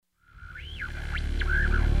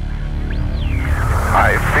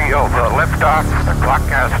Liftoff. The clock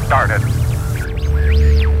has started.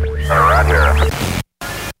 Roger.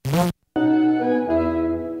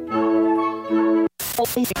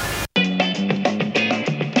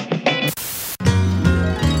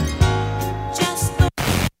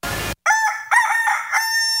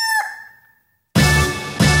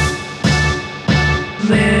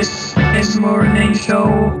 This is Morning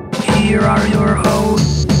Show. Here are your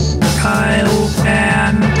hosts, Kyle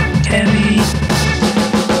and Kenny.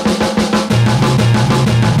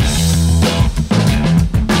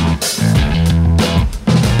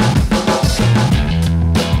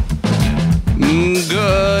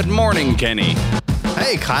 Good morning, Kenny.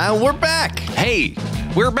 Hey, Kyle, we're back. Hey,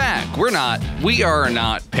 we're back. We are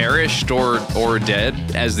not perished or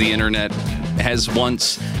dead, as the internet has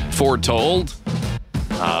once foretold.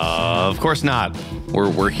 Of course not.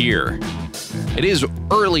 We're here. It is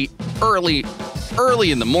early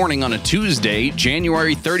in the morning on a Tuesday,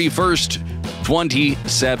 January 31st,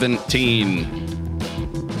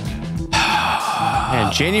 2017.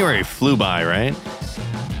 Man, January flew by, right?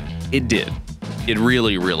 It did. It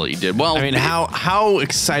really, really did. Well, I mean, how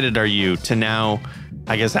excited are you to now,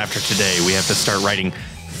 I guess after today, we have to start writing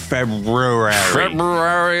February. I'm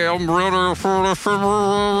ready for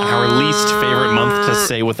February. Our least favorite month to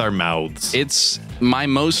say with our mouths. It's my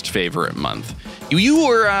most favorite month. You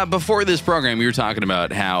were, before this program, you were talking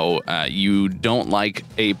about how you don't like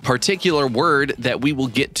a particular word that we will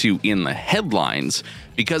get to in the headlines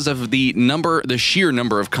because of the sheer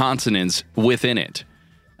number of consonants within it.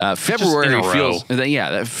 February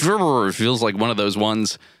feels like one of those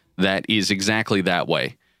ones that is exactly that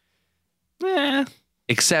way.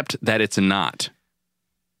 Except that it's not.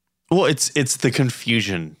 Well, it's the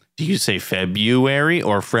confusion. Do you say February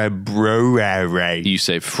or February? You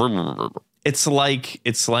say It's like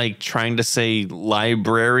trying to say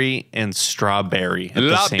library and strawberry at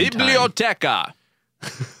La the same biblioteca.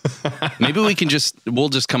 Maybe we'll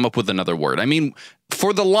just come up with another word. I mean,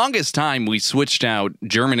 for the longest time, we switched out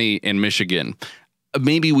Germany and Michigan.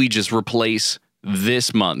 Maybe we just replace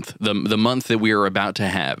this month, the month that we are about to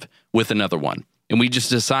have, with another one. And we just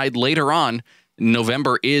decide later on,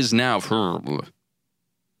 November is now. How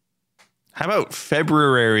about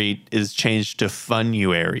February is changed to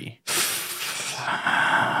Funuary?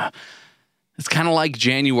 It's kind of like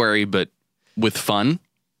January, but with fun.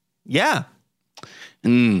 Yeah.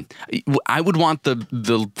 I would want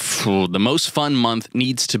the most fun month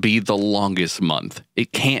needs to be the longest month.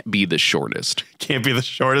 It can't be the shortest. Can't be the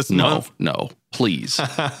shortest month? No, please.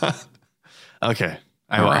 Okay.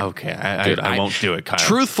 I won't do it, Kyle.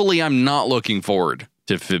 Truthfully, I'm not looking forward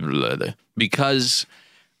to February because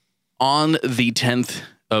on the 10th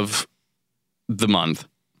of the month,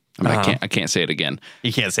 I can't say it again.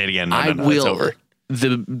 You can't say it again. No, it's over.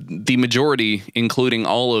 The majority, including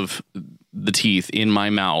all of the teeth in my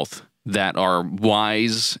mouth that are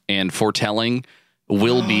wise and foretelling,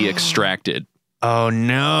 will be extracted. Oh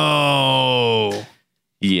no!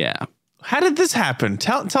 Yeah. How did this happen?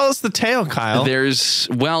 Tell us the tale, Kyle.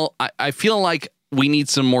 I feel like we need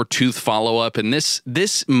some more tooth follow up, and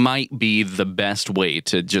this might be the best way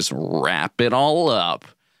to just wrap it all up,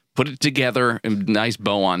 put it together, a nice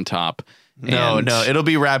bow on top. No, it'll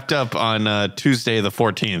be wrapped up on Tuesday the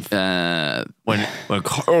 14th. When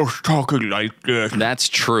Kyle's talking like this. That's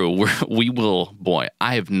true. We will. Boy,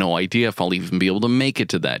 I have no idea if I'll even be able to make it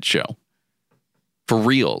to that show. For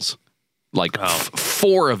reals. Like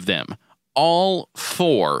 4 of them. All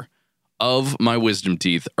 4 of my wisdom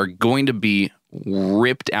teeth are going to be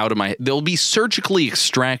ripped out of my... They'll be surgically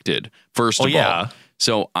extracted, first of all.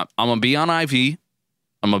 So I'm going to be on IV.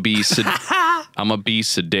 I'm going to be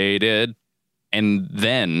sedated. And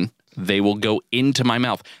then they will go into my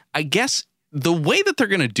mouth. I guess the way that they're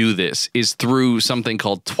going to do this is through something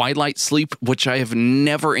called twilight sleep, which I have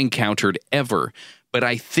never encountered ever. But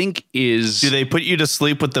I think is... Do they put you to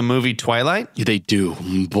sleep with the movie Twilight? They do.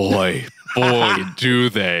 Boy, do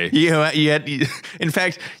they. In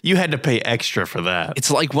fact, you had to pay extra for that. It's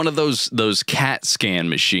like one of those CAT scan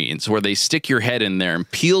machines where they stick your head in there and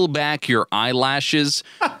peel back your eyelashes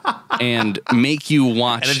and make you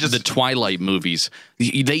watch the Twilight movies.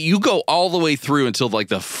 You go all the way through until like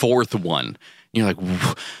the 4th one. You're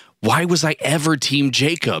like, why was I ever Team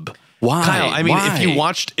Jacob? Why? Kyle, I mean,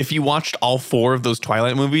 if you watched all 4 of those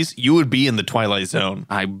Twilight movies, you would be in the Twilight Zone.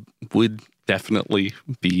 I would definitely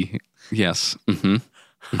be. Yes. Mm-hmm.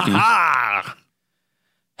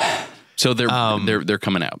 So they're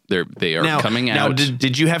coming out. They are coming out. Now,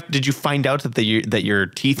 did you find out that your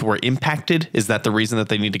teeth were impacted? Is that the reason that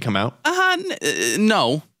they need to come out?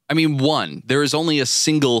 No. I mean, one. There is only a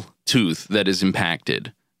single tooth that is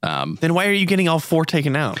impacted. Then why are you getting all 4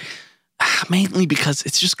 taken out? Mainly because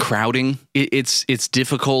it's just crowding. It's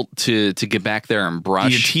difficult to get back there and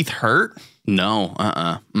brush. Do your teeth hurt? No.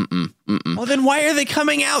 Well, then why are they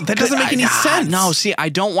coming out? That doesn't make any sense. No, see, I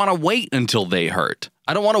don't want to wait until they hurt.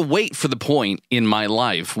 I don't want to wait for the point in my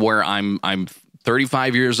life where I'm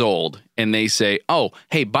 35 years old and they say, oh,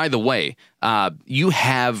 hey, by the way, you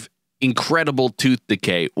have incredible tooth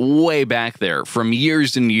decay way back there from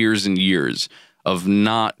years and years and years of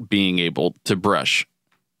not being able to brush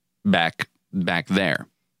back there.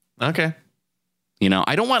 Okay. You know,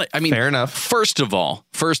 I don't want to, I mean, fair enough. First of all,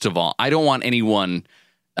 I don't want anyone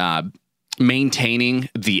maintaining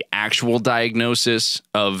the actual diagnosis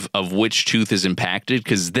of which tooth is impacted,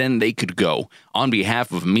 because then they could go on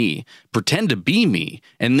behalf of me, pretend to be me,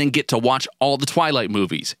 and then get to watch all the Twilight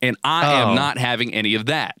movies. And I am not having any of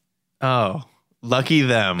that. Oh, lucky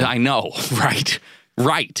them. I know.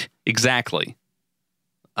 Right. Exactly.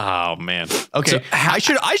 Oh man. Okay. So I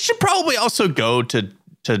should probably also go to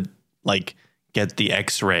like get the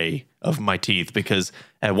X-ray of my teeth, because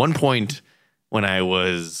at one point when I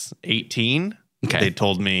was 18, they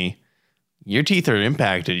told me your teeth are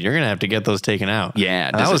impacted. You're going to have to get those taken out. Yeah.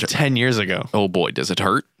 That was 10 years ago. Oh boy. Does it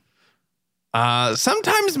hurt?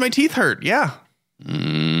 Sometimes my teeth hurt. Yeah.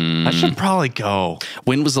 I should probably go.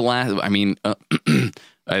 When was the last, I mean,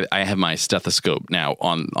 I have my stethoscope now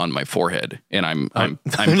on my forehead, and I'm on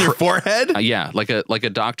your forehead? Yeah, like a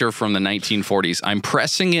doctor from the 1940s. I'm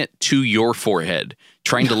pressing it to your forehead,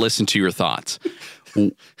 trying to listen to your thoughts.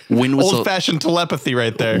 When was old-fashioned telepathy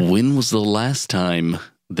right there? When was the last time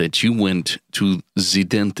that you went to the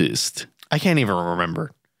dentist? I can't even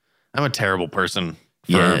remember. I'm a terrible person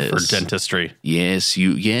for dentistry. Yes,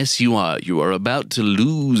 you are. You are about to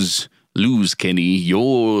lose, Kenny,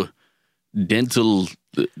 your dental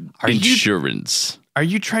insurance. Are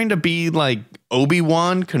you trying to be like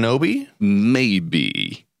Obi-Wan Kenobi?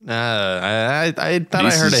 Maybe. I thought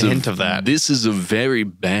I heard a hint of that. This is a very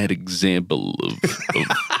bad example of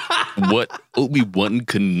what Obi-Wan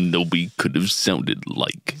Kenobi could have sounded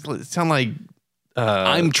like. It sound like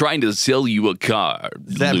I'm trying to sell you a car.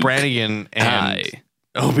 That Luke. Brannigan and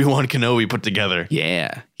Obi-Wan Kenobi put together.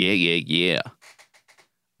 Yeah.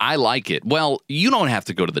 I like it. Well, you don't have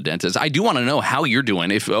to go to the dentist. I do want to know how you're doing.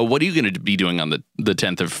 What are you going to be doing on the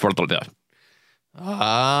 10th of February?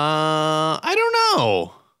 I don't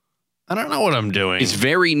know. I don't know what I'm doing. It's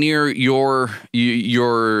very near your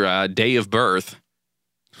day of birth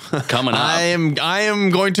coming up. I am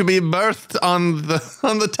going to be birthed on the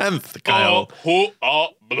 10th, Kyle.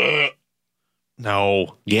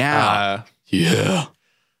 No. Yeah. Yeah.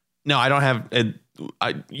 No, I don't have it.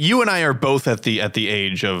 You and I are both at the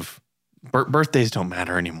age of birthdays don't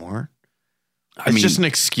matter anymore. It's just an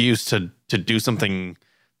excuse to do something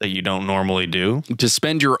that you don't normally do. To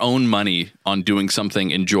spend your own money on doing something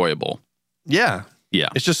enjoyable. Yeah. Yeah.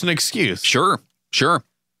 It's just an excuse. Sure.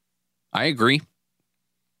 I agree.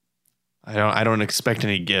 I don't expect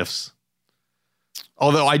any gifts.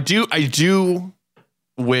 Although I do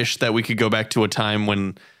wish that we could go back to a time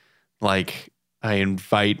when, like, I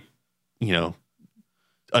invite,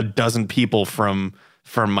 a dozen people from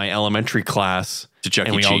my elementary class to Chuck E.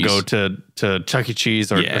 and we Cheese. all go to Chuck E.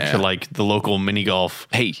 Cheese or to like the local mini golf.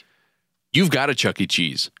 Hey, you've got a Chuck E.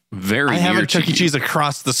 Cheese. I have a Chuck E. Cheese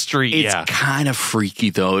across the street. It's kind of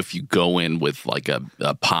freaky though if you go in with like a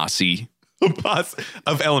posse. A posse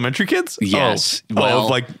of elementary kids? Yes. Well,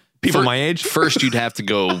 like people my age. First, you'd have to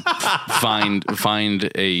go find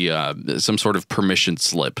a some sort of permission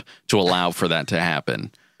slip to allow for that to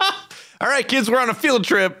happen. All right, kids, we're on a field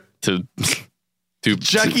trip to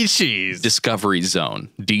Chuck E. Cheese. Discovery Zone,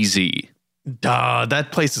 DZ. Duh,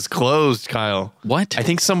 that place is closed, Kyle. What? I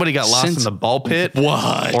think somebody got lost in the ball pit.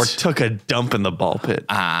 What? Or took a dump in the ball pit.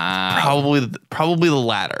 Probably the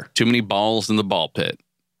latter. Too many balls in the ball pit.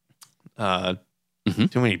 Too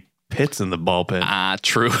many pits in the ball pit.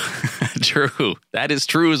 True. True. That is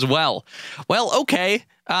true as well. Well, okay.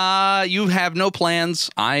 You have no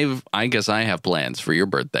plans. I guess I have plans for your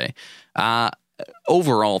birthday.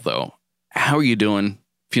 Overall, though, how are you doing?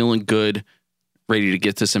 Feeling good? Ready to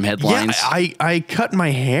get to some headlines? Yeah, I cut my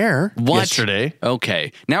hair yesterday.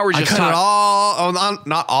 Okay. Now we're just I cut it all,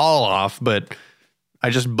 not all off, but I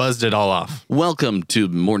just buzzed it all off. Welcome to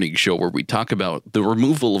the morning show where we talk about the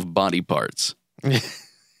removal of body parts.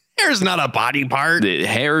 Hair is not a body part. The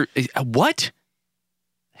hair, what?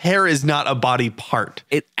 Hair is not a body part.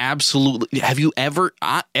 It absolutely. Have you ever?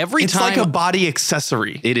 It's like a body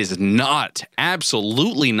accessory. It is not.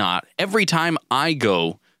 Absolutely not. Every time I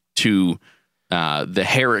go to the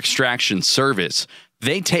hair extraction service,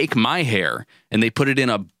 they take my hair and they put it in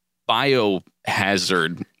a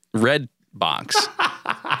biohazard red box.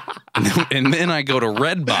 and then I go to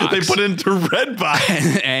Redbox. They put it into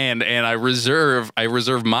Redbox, and I reserve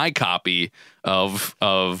my copy of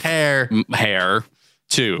Hair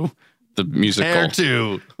 2, the musical. Hair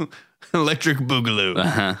 2, Electric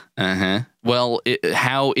Boogaloo. Well,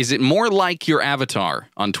 how is it more like your avatar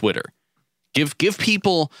on Twitter? Give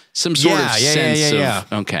people some sort of sense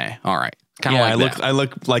of okay, all right, kind of like that. I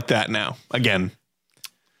look like that now again.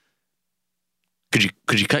 Could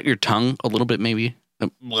you cut your tongue a little bit, maybe?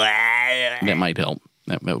 That might help.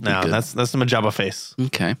 That would be good. That's the Majaba face.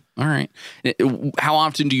 Okay, all right. How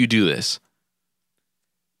often do you do this?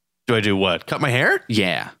 Do I do what? Cut my hair?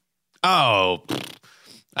 Yeah. Oh,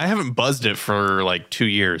 I haven't buzzed it for like 2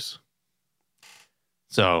 years.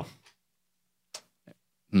 So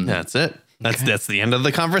that's it. That's the end of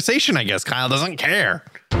the conversation, I guess. Kyle doesn't care.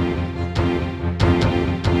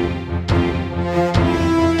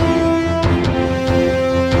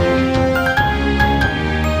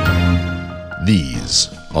 These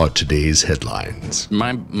are today's headlines.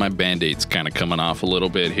 My Band-Aid's kind of coming off a little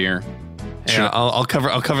bit here. Yeah, I'll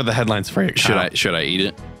cover the headlines for you. Kyle. Should I eat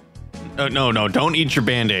it? No, don't eat your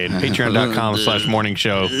Band-Aid. Patreon.com/morning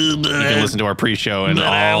show. You can listen to our pre-show and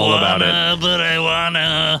about it. But I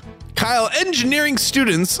wanna. Kyle, engineering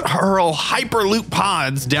students hurl Hyperloop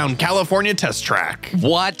pods down California test track.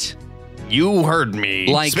 What? You heard me.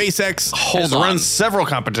 Like, SpaceX has run several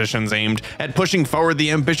competitions aimed at pushing forward the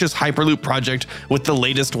ambitious Hyperloop project, with the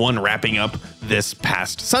latest one wrapping up this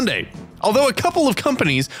past Sunday. Although a couple of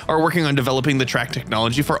companies are working on developing the track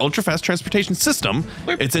technology for ultra-fast transportation system,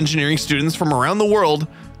 it's engineering students from around the world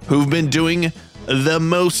who've been doing the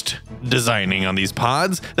most designing on these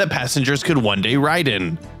pods that passengers could one day ride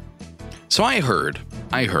in. So I heard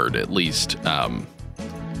at least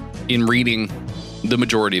in reading the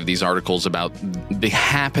majority of these articles about the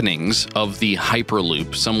happenings of the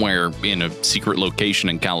Hyperloop somewhere in a secret location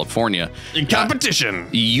in California. In competition.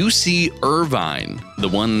 UC Irvine, the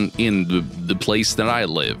one in the place that I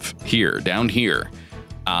live here, down here,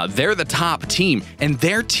 they're the top team, and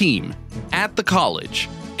their team at the college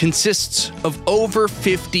consists of over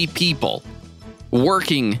 50 people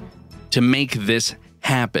working to make this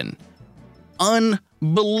happen.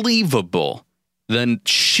 Unbelievable. The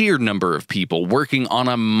sheer number of people working on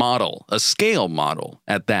a scale model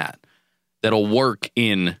at that'll work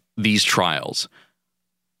in these trials.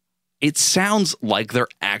 It sounds like they're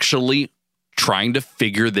actually trying to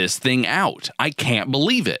figure this thing out. I can't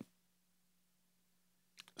believe it.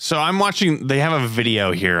 So I'm watching. They have a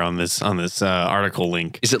video here on this article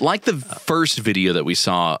link. Is it like the first video that we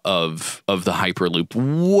saw of the Hyperloop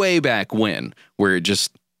way back when, where it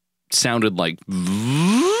just sounded like?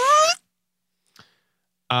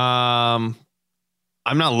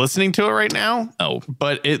 I'm not listening to it right now. Oh,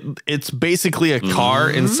 but it's basically a car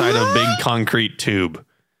inside a big concrete tube,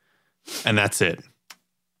 and that's it.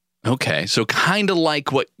 Okay, so kind of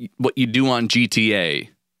like what you do on GTA,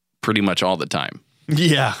 pretty much all the time.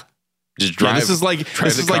 Yeah, just drive. Yeah, this is like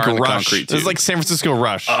Rush. This is like San Francisco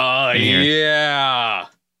Rush. Yeah.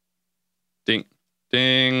 Ding,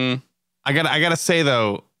 ding. I gotta say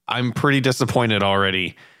though, I'm pretty disappointed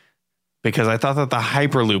already. Because I thought that the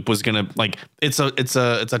Hyperloop was gonna it's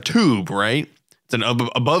a tube, right? It's an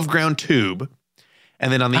above ground tube,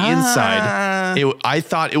 and then on the inside, I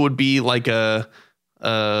thought it would be like a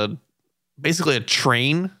basically a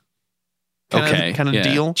train, kind of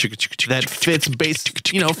deal that fits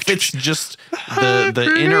fits just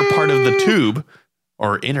the inner part of the tube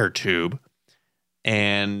or inner tube,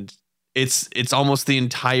 and it's almost the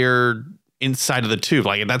entire inside of the tube.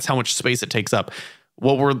 Like that's how much space it takes up.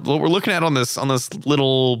 What we're looking at on this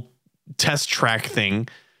little test track thing,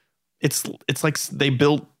 it's like they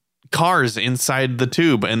built cars inside the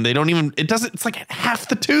tube, and they don't even. It's like half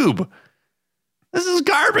the tube. This is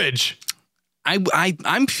garbage.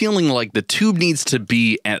 I'm feeling like the tube needs to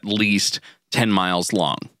be at least 10 miles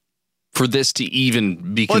long for this to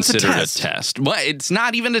even be considered a test. Well, it's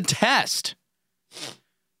not even a test.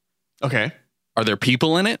 Okay. Are there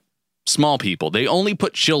people in it? Small people. They only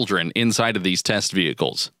put children inside of these test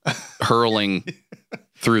vehicles, hurling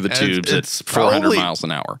through the tubes at 400 miles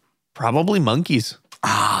an hour. Probably monkeys.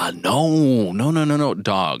 No.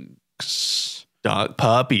 Dogs.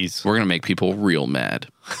 Puppies. We're going to make people real mad.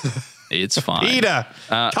 It's fine. PETA.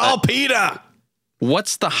 Call PETA.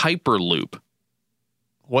 What's the Hyperloop?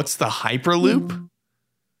 What's the Hyperloop?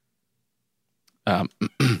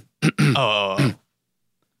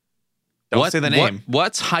 Don't say the name.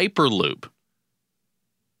 What's Hyperloop?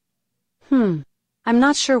 I'm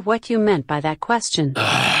not sure what you meant by that question.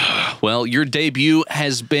 Well, your debut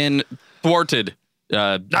has been thwarted. Fake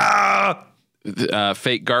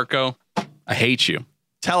Garco, I hate you.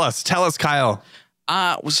 Tell us, Kyle.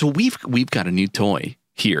 So we've got a new toy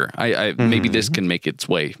here. I maybe this can make its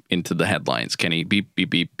way into the headlines. Kenny, beep beep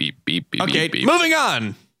beep beep beep beep. Okay, beep, beep. moving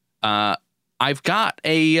on. I've got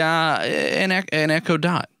an Echo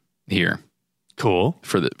Dot here. Cool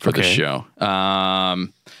for the show.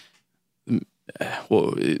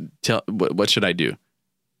 Well, what should I do?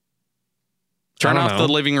 Turn off the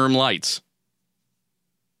living room lights.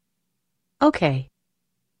 Okay.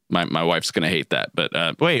 My wife's gonna hate that, but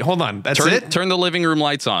wait, hold on. That's it. Turn the living room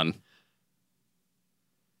lights on.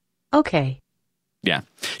 Okay. Yeah,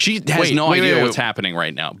 she has no idea what's happening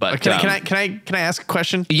right now. But can I ask a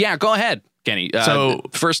question? Yeah, go ahead, Kenny. So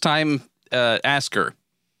first time ask her.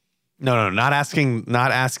 No, not asking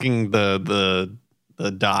the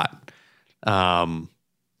dot.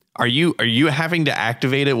 Are you having to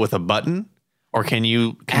activate it with a button, or can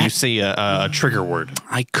you say a trigger word?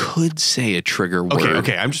 I could say a trigger word.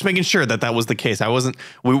 Okay. I'm just making sure that was the case.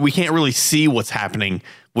 We can't really see what's happening.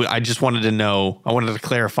 I just wanted to know. I wanted to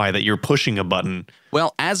clarify that you're pushing a button.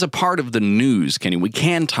 Well, as a part of the news, Kenny, we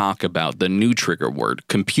can talk about the new trigger word,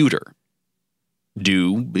 computer.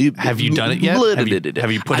 Have you done it yet?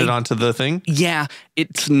 Have you put it onto the thing? Yeah,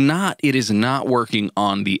 it is not working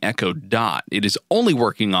on the Echo Dot. It is only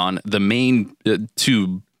working on the main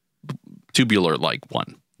tubular like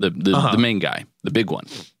one, the main guy, the big one,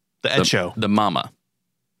 the Echo, the mama.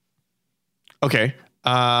 Okay.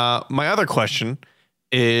 My other question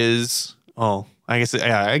is, I guess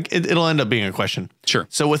it'll end up being a question. Sure.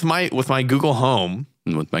 So with my Google Home.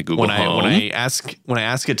 With my Google Home, when I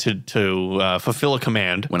ask it to fulfill a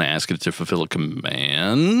command. When I ask it to fulfill a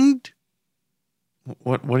command,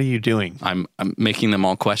 what are you doing? I'm making them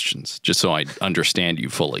all questions just so I understand you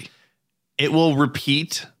fully. It will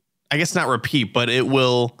repeat. I guess not repeat, but it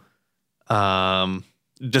will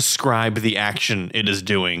describe the action it is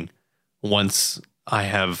doing once I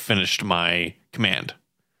have finished my command.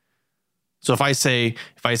 So if I say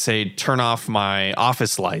turn off my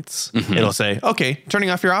office lights, it'll say, okay, turning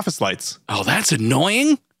off your office lights. Oh, that's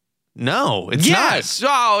annoying. No, it's not.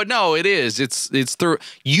 Oh, no, it is. It's through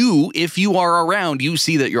you. If you are around, you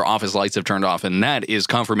see that your office lights have turned off, and that is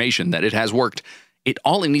confirmation that it has worked.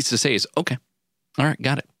 All it needs to say is, okay, all right,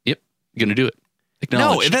 got it. Yep, gonna do it.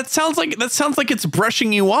 No, that sounds like it's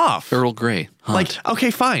brushing you off. Earl Grey. Hot. Like, okay,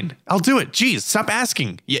 fine, I'll do it. Jeez, stop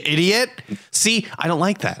asking, you idiot. See, I don't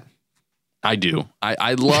like that. I do.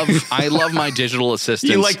 I love my digital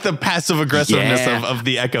assistants. You like the passive aggressiveness of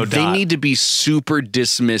the Echo Dot. They need to be super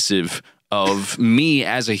dismissive of me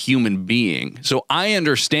as a human being. So I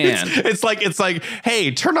understand. It's like,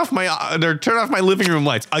 hey, turn off my living room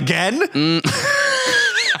lights again.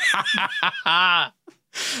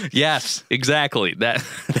 Yes, exactly. That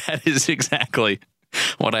is exactly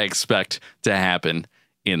what I expect to happen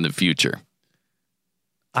in the future.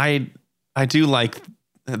 I do like,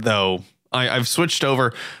 though. I've switched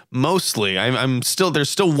over mostly. There's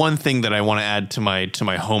still one thing that I want to add to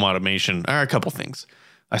my home automation. Or a couple things.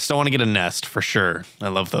 I still want to get a Nest for sure. I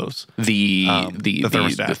love those. The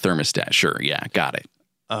thermostat. The thermostat. Sure. Yeah. Got it.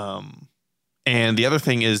 And the other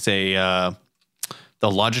thing is the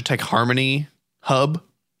Logitech Harmony hub,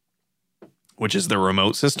 which is the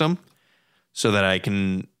remote system, so that I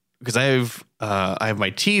can, because I have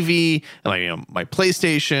my TV, and my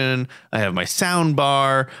PlayStation, I have my sound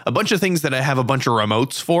bar, a bunch of things that I have a bunch of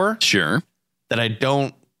remotes for. Sure. That I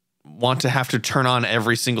don't want to have to turn on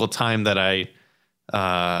every single time that I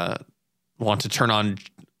want to turn on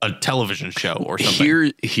a television show or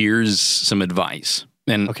something. Here's some advice.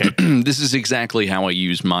 And okay. This is exactly how I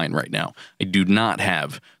use mine right now. I do not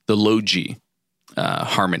have the Logi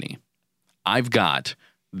Harmony. I've got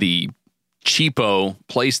the cheapo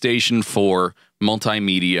PlayStation 4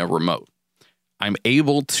 multimedia remote. I'm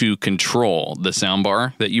able to control the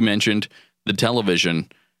soundbar that you mentioned, the television,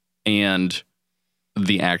 and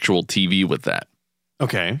the actual TV with that.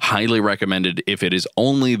 Okay. Highly recommended if it is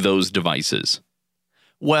only those devices.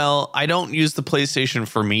 Well, I don't use the PlayStation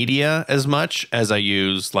for media as much as I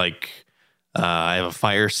use, I have a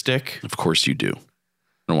Fire Stick. Of course you do. I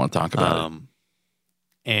don't want to talk about it.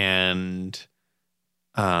 And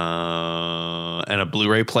a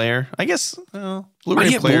Blu-ray player. I guess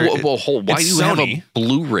Blu-ray player. Why do you have a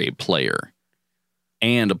Blu-ray player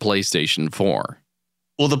and a PlayStation 4?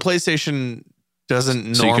 Well, the PlayStation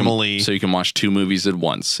doesn't normally. So you can watch two movies at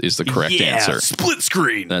once is the correct answer. Split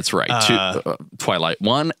screen. That's right. Twilight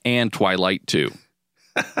 1 and Twilight 2.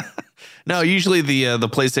 No, usually the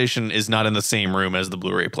PlayStation is not in the same room as the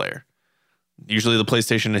Blu-ray player. Usually the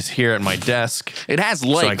PlayStation is here at my desk. It has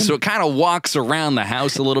legs, so it kind of walks around the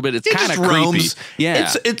house a little bit. It's kind of creepy.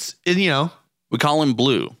 Yeah. It's we call him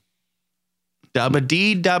Blue. Dabba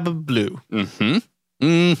dee dabba blue.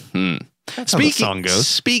 That's how the song goes.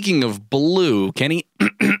 Speaking of blue, Kenny,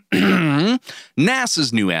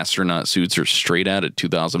 NASA's new astronaut suits are straight out of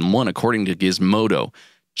 2001, according to Gizmodo.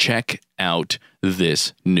 Check out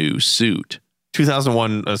this new suit.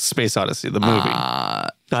 2001 A Space Odyssey, the movie.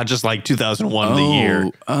 Not just like 2001, the year.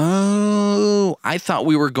 Oh, I thought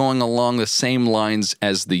we were going along the same lines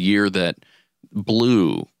as the year that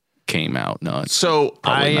Blue came out. No, it's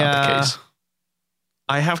probably not the case.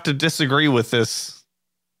 I have to disagree with this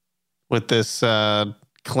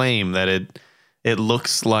claim that it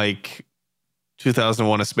looks like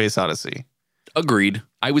 2001 A Space Odyssey. Agreed.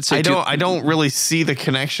 I would say I don't really see the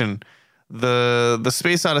connection. The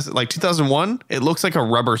Space Odyssey, like 2001, it looks like a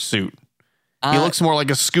rubber suit. He looks more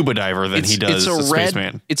like a scuba diver than he does a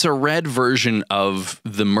spaceman. It's a red version of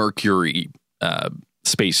the Mercury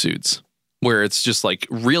spacesuits, where it's just like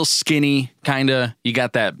real skinny, kind of. You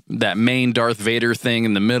got that main Darth Vader thing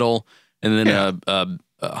in the middle, and then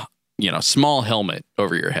a small helmet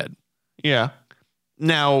over your head. Yeah.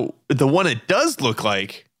 Now, the one it does look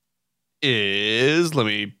like is, let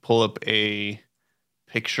me pull up a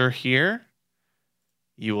picture here.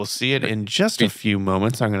 You will see it in just a few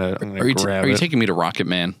moments. I'm gonna grab it. Are you taking me to Rocket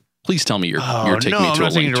Man? Please tell me you're taking me to a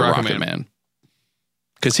link to Rocket Man.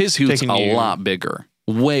 Because his suit's a lot bigger,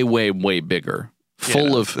 way bigger,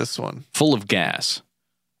 full of this one, full of gas.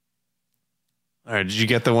 All right, did you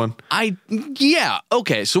get the one?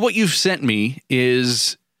 Okay. So what you've sent me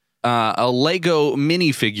is a Lego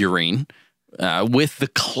minifigurine with the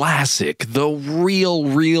classic, the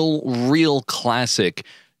real classic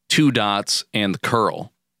 2 dots and the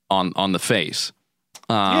curl on the face,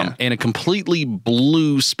 and a completely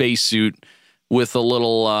blue spacesuit with a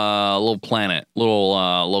little planet,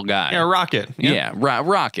 little guy. Yeah, rocket. Yeah,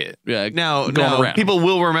 rocket. Now people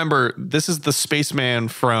will remember this is the spaceman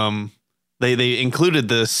from. They included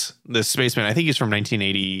this spaceman. I think he's from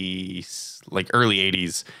 1980s, like early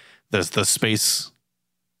 80s. The space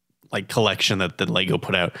like collection that the Lego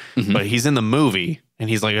put out, but he's in the movie and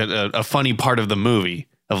he's like a funny part of the movie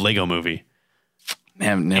of Lego Movie.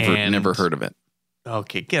 I've never heard of it.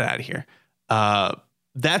 Okay, get out of here.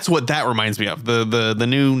 That's what that reminds me of. The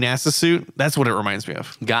new NASA suit. That's what it reminds me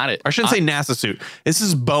of. Got it. I shouldn't say NASA suit. This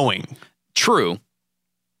is Boeing. True.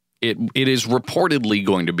 It is reportedly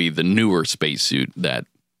going to be the newer spacesuit that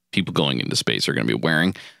people going into space are going to be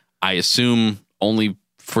wearing. I assume only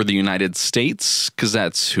for the United States, because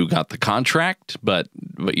that's who got the contract. But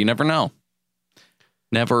you never know.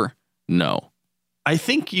 Never know. I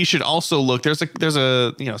think you should also look. There's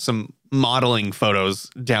some modeling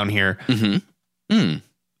photos down here.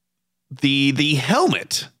 The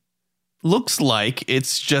helmet looks like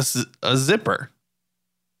it's just a zipper,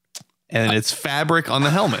 and it's fabric on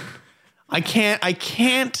the helmet. I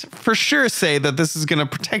can't for sure say that this is going to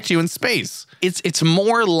protect you in space. It's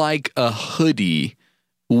more like a hoodie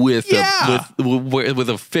with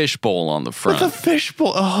a fishbowl on the front. With a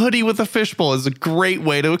fishbowl, a hoodie with a fishbowl is a great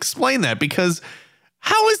way to explain that, because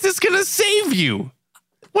how is this going to save you?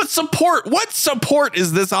 What support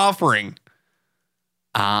is this offering?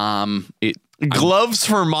 Gloves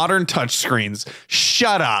for modern touchscreens.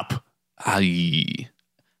 Shut up. I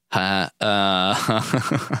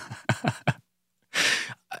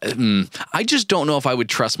just don't know if I would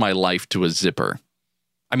trust my life to a zipper.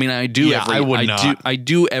 I mean, I do. I would not. I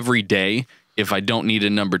do every day if I don't need a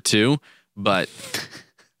number 2, but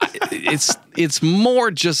it's more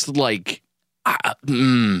just like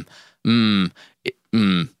it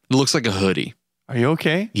looks like a hoodie. Are you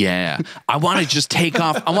okay? Yeah. I want to just take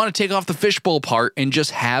off. I want to take off the fishbowl part and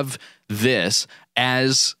just have this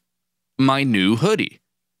as my new hoodie.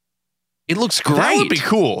 It looks great. That would be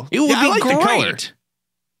cool. It would be I like great. The color.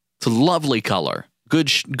 It's a lovely color.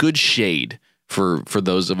 Good shade for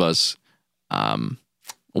those of us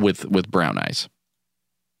with brown eyes.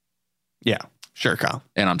 Yeah, sure, Kyle.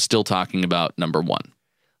 And I'm still talking about number 1.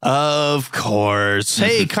 Of course.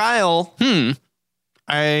 Hey, Kyle.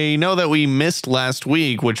 I know that we missed last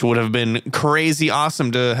week, which would have been crazy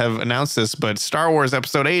awesome to have announced this, but Star Wars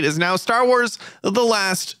Episode 8 is now Star Wars The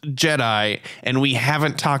Last Jedi, and we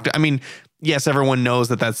haven't talked. I mean, yes, everyone knows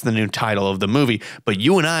that that's the new title of the movie, but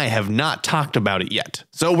you and I have not talked about it yet,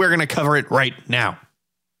 so we're going to cover it right now.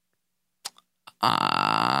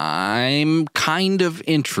 I'm kind of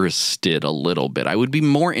interested a little bit. I would be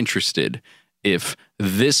more interested if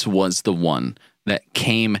this was the one that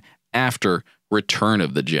came after Return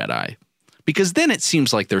of the Jedi, because then it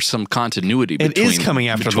seems like there's some continuity. It is coming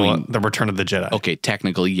after the Return of the Jedi. Okay,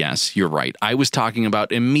 technically, yes, you're right. I was talking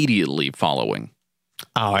about immediately following.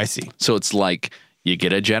 Oh, I see. So it's like you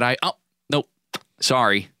get a Jedi. Oh, nope.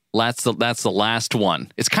 Sorry. That's the last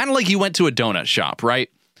one. It's kind of like you went to a donut shop, right?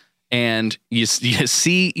 And you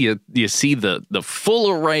see the full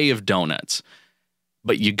array of donuts,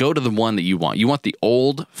 but you go to the one that you want. You want the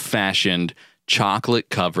old-fashioned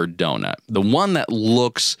chocolate-covered donut, the one that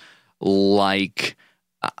looks like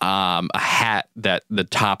a hat that the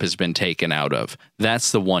top has been taken out of.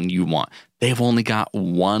 That's the one you want. They've only got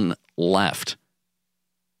one left.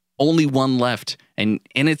 Only one left, and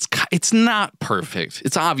it's not perfect.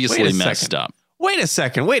 It's obviously messed up. Wait a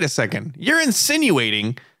second. You're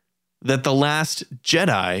insinuating that The Last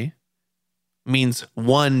Jedi means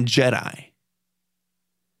one Jedi.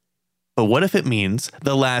 But what if it means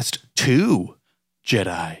the last two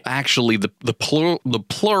Jedi? Actually, the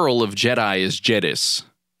plural of Jedi is Jedis.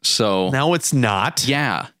 So no, it's not.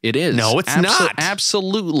 Yeah, it is. No, it's not.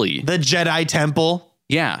 Absolutely. The Jedi Temple.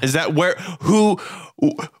 Yeah. Is that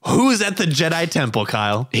who's at the Jedi Temple,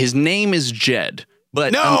 Kyle? His name is Jed.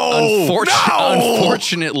 But no,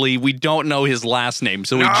 unfortunately, we don't know his last name.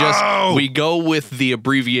 So we go with the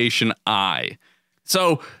abbreviation I.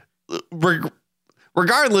 So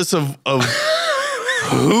regardless of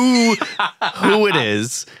who it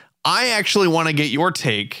is, I actually want to get your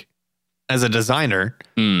take as a designer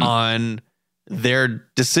on their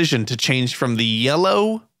decision to change from the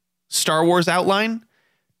yellow Star Wars outline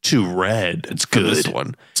to red. It's good. This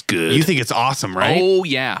one. It's good. You think it's awesome, right? Oh,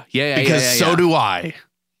 yeah. Yeah. Because so do I.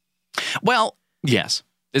 Well, yes.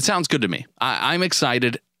 It sounds good to me. I'm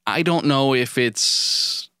excited. I don't know if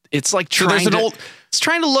it's like trying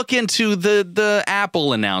to look into the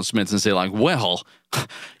Apple announcements and say like, well,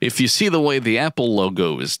 if you see the way the Apple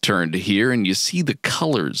logo is turned here and you see the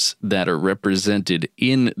colors that are represented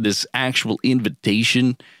in this actual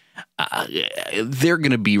invitation, they're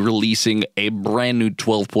going to be releasing a brand new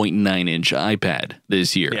 12.9-inch iPad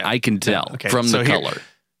this year. Yeah. I can tell from the color.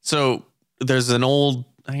 So there's an old,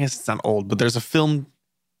 I guess it's not old, but there's a film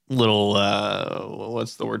little,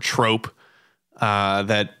 what's the word, trope,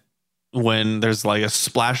 that when there's like a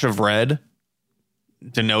splash of red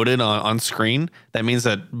denoted on screen, that means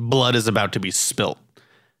that blood is about to be spilt.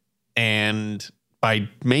 And by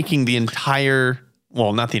making the entire,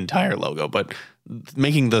 well, not the entire logo, but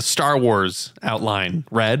making the Star Wars outline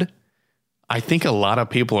red, I think a lot of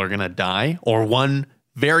people are going to die, or one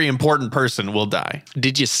very important person will die.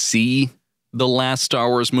 Did you see the last Star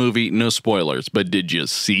Wars movie? No spoilers, but did you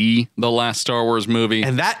see the last Star Wars movie?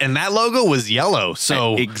 And that logo was yellow.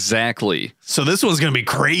 So exactly. So this one's going to be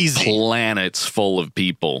crazy. Planets full of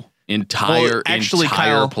people. Entire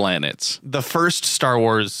Kyle, planets. The first Star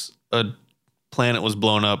Wars planet was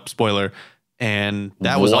blown up, spoiler, and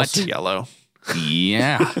that was also yellow.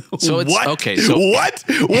 Yeah. So it's what? Okay. So what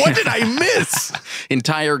did I miss?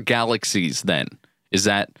 Entire galaxies then. Is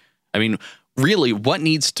that, I mean, really, what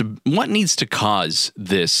needs to cause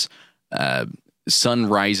this sun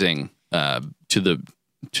rising to the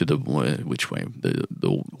which way? The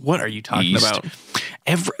what are you talking east? About?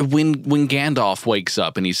 When Gandalf wakes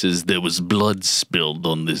up and he says there was blood spilled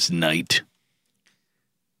on this night.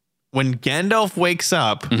 When Gandalf wakes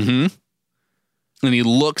up, and he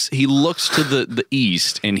looks to the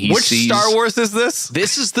east and he sees. Which Star Wars is this?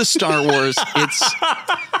 This is the Star Wars. It's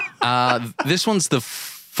this one's the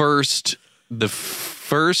first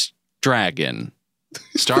dragon.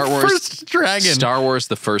 Star Wars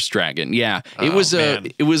the first dragon. Yeah. It was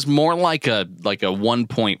more like a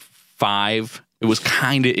 1.5. It was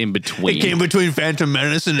kind of in between. It came between Phantom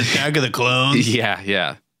Menace and Attack of the Clones.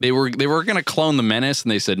 Yeah. They were going to clone the Menace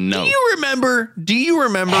and they said no. Do you remember?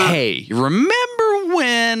 Hey, remember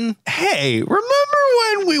when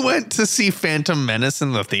we went to see Phantom Menace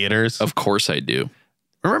in the theaters? Of course I do.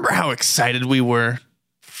 Remember how excited we were?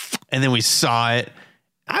 And then we saw it.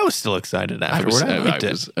 I was still excited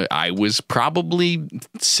afterward. I was probably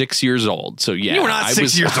 6 years old. So yeah, you were not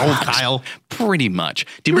 6 years old, Kyle. Pretty much.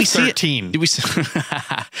 Did we see 13? Did we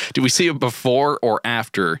see it before or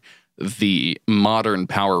after the modern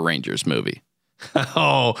Power Rangers movie?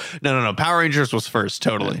 Oh, no. Power Rangers was first,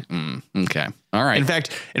 totally. Okay. All right. In fact,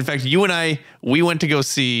 you and I, we went to go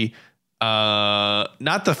see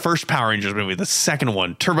not the first Power Rangers movie, the second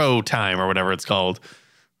one, Turbo Time or whatever it's called.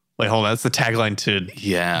 Wait, hold on. That's the tagline to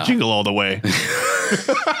Jingle All the Way.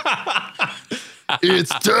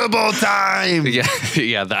 It's Turbo Time.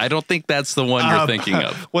 Yeah. I don't think that's the one you're thinking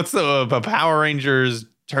of. What's the Power Rangers?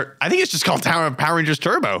 I think it's just called Power Rangers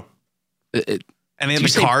Turbo. And they had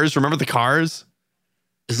the cars. Remember the cars?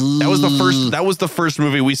 That was the first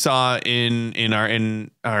movie we saw in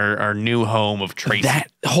our new home of Tracy.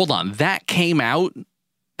 Hold on. That came out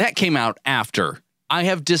after. I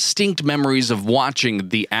have distinct memories of watching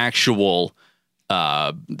the actual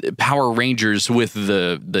Power Rangers with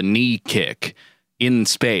the knee kick in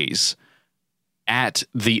space at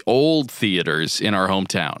the old theaters in our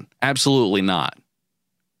hometown. Absolutely not.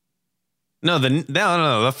 No.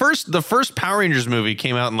 The first Power Rangers movie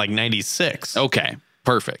came out in like 96. Okay,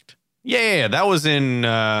 perfect. Yeah. That was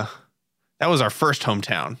that was our first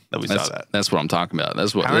hometown that we saw that. That's what I'm talking about.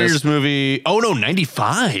 That's what Power Rangers movie. Oh no,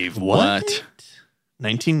 95. What?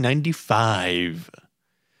 1995.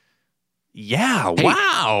 Yeah. Hey,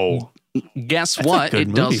 wow. Guess That's what? a good It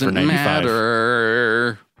movie for doesn't 95.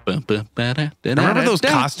 matter. Remember those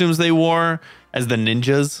costumes they wore as the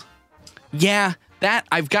ninjas? Yeah, that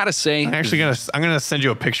I've got to say. I'm gonna send you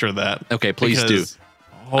a picture of that. Okay, please do.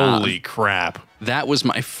 Holy crap! That was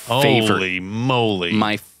my favorite. Holy moly!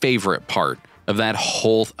 My favorite part of that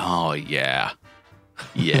whole. Oh yeah,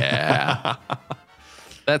 yeah.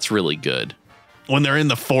 That's really good. When they're in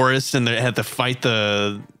the forest and they had to fight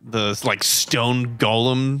the like stone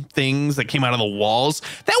golem things that came out of the walls,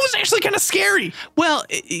 that was actually kind of scary. Well,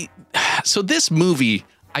 so this movie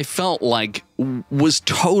I felt like was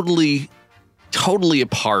totally a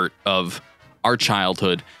part of our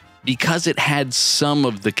childhood because it had some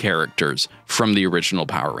of the characters from the original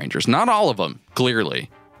Power Rangers. Not all of them, clearly,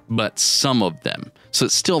 but some of them. So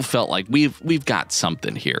it still felt like we've got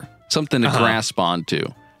something here, something to grasp onto.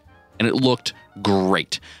 And it looked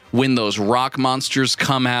great. When those rock monsters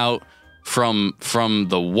come out from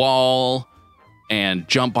the wall and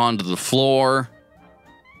jump onto the floor,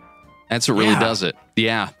 that's what really does it.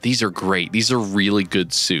 Yeah, these are great. These are really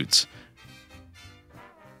good suits.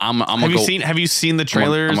 Have you seen the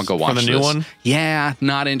trailers I'm gonna go watch for the new one? Yeah,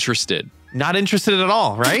 not interested. Not interested at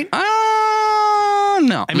all, right?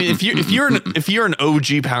 No. I mean, if you're an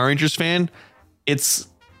OG Power Rangers fan, it's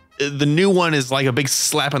the new one is like a big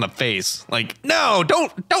slap in the face. Like, no,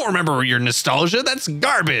 don't remember your nostalgia. That's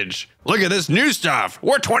garbage. Look at this new stuff.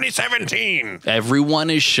 We're 2017.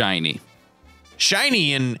 Everyone is shiny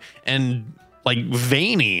and like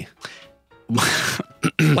veiny.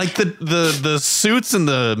 Like the suits and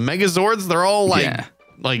the Megazords, they're all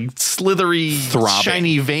like slithery,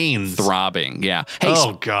 shiny veins. Throbbing, yeah. Hey,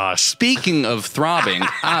 oh gosh. Speaking of throbbing,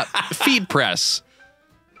 Feed Press.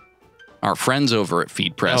 Our friends over at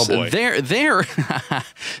Feed Press, oh boy. they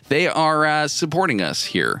are supporting us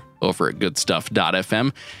here over at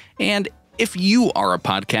goodstuff.fm. And if you are a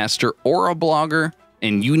podcaster or a blogger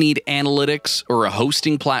and you need analytics or a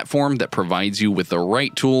hosting platform that provides you with the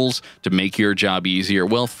right tools to make your job easier,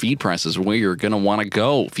 well, FeedPress is where you're going to want to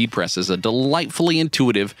go. FeedPress is a delightfully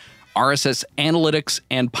intuitive RSS analytics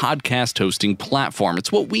and podcast hosting platform.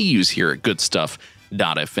 It's what we use here at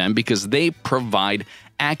goodstuff.fm because they provide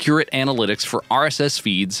accurate analytics for RSS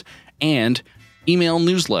feeds and email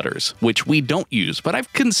newsletters, which we don't use, but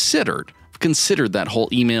I've considered that whole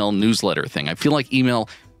email newsletter thing. I feel like email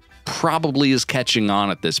probably is catching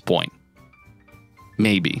on at this point.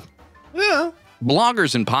 Maybe. Yeah.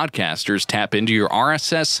 Bloggers and podcasters tap into your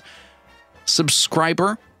RSS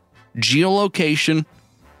subscriber, geolocation,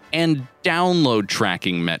 and download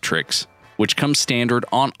tracking metrics, which come standard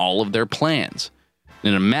on all of their plans.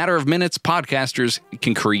 In a matter of minutes, podcasters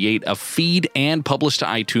can create a feed and publish to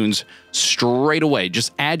iTunes straight away.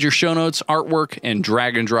 Just add your show notes, artwork, and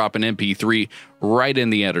drag and drop an MP3 right in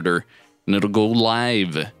the editor, and it'll go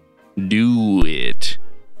live. Do it.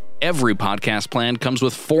 Every podcast plan comes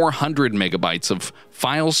with 400 megabytes of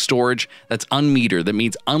file storage that's unmetered. That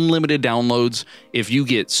means unlimited downloads if you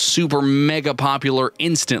get super mega popular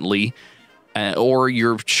instantly, or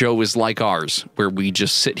your show is like ours, where we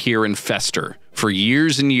just sit here and fester for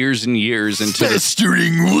years and years and years into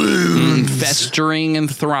festering wounds. Festering and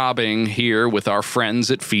throbbing here with our friends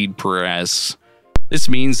at Feed Press. This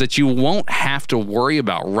means that you won't have to worry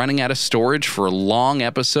about running out of storage for long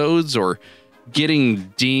episodes or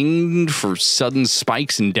getting dinged for sudden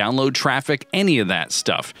spikes in download traffic, any of that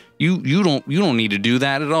stuff. You don't need to do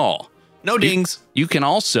that at all. No dings. You can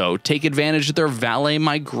also take advantage of their valet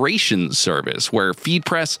migration service, where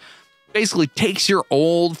FeedPress basically takes your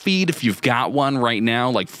old feed, if you've got one right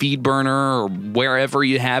now, like FeedBurner or wherever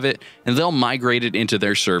you have it, and they'll migrate it into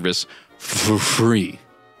their service for free.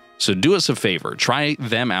 So do us a favor, try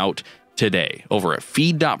them out today over at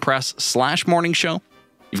feed.press/morningshow.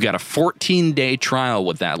 You've got a 14-day trial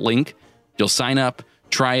with that link. You'll sign up,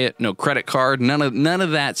 try it, no credit card, none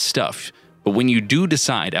of that stuff. But when you do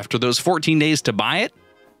decide after those 14 days to buy it,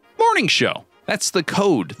 Morning Show. That's the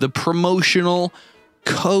code, the promotional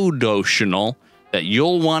code-otional that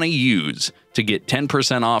you'll want to use to get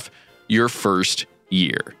 10% off your first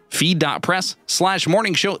year.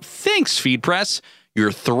 Feed.press/morning show. Thanks, Feed Press.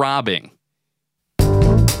 You're throbbing.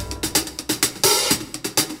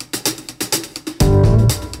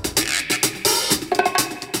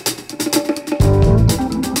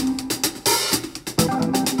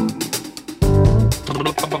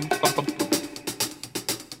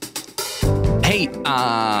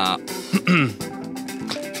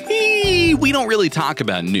 We don't really talk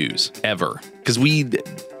about news ever because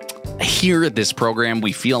here at this program,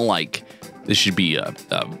 we feel like this should be a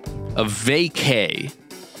vacay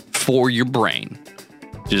for your brain.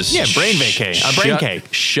 Just brain vacay. A brain K.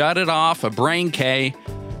 Shut it off. A brain K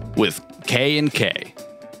with K and K.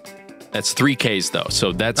 That's 3 Ks though.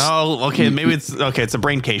 So that's okay. Maybe it's okay. It's a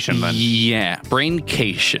braincation then. Yeah,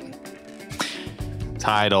 braincation.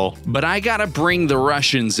 Title. But I gotta bring the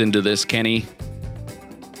Russians into this, Kenny,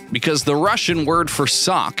 because the Russian word for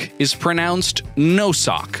sock is pronounced no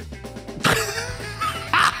sock.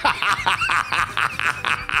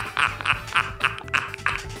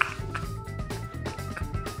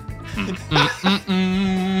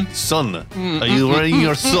 Son, are you wearing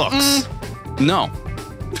your socks? No.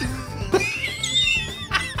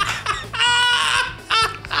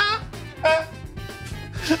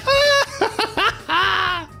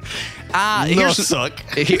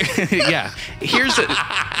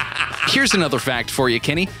 Here's another fact for you,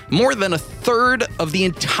 Kenny. More than a third of the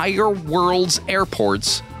entire world's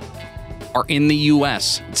airports are in the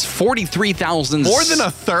U.S. It's 43,000. More than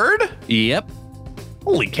a third? Yep.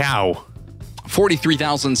 Holy cow.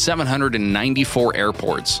 43,794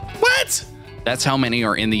 airports. What? That's how many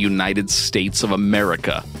are in the United States of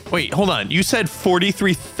America. Wait, hold on. You said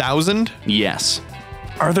 43,000? Yes.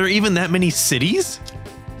 Are there even that many cities?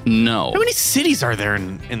 No. How many cities are there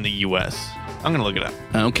in the U.S.? I'm gonna look it up.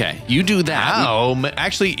 Okay, you do that. Oh,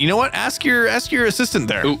 actually, you know what? Ask your assistant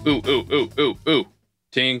there. Ooh.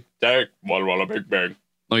 Ting, tack, walla walla, big bang.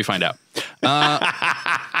 Let me find out.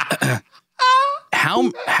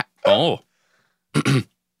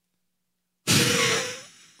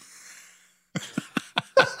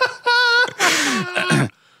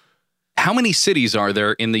 How many cities are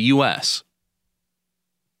there in the U.S.?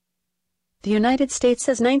 The United States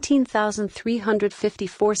has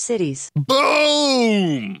 19,354 cities.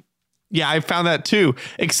 Boom! Yeah, I found that too.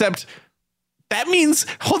 Except that means,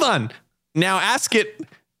 hold on. Now ask it.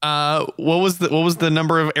 What was the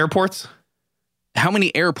number of airports? How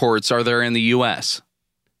many airports are there in the U.S.?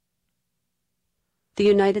 The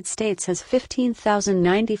United States has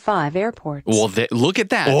 15,095 airports. Well, look at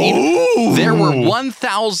that. Oh! There were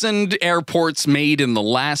 1,000 airports made in the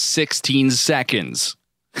last 16 seconds.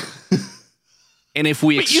 And if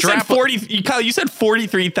we extrapolate, you said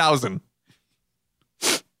 43,000.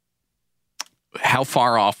 How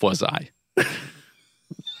far off was I?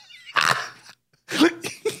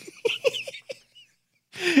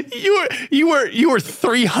 You were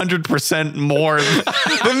 300% more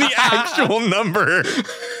than the actual number.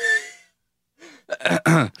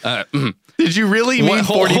 Did you really mean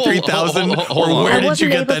 43,000, or where did you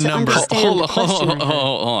get that number? Hold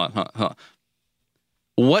on.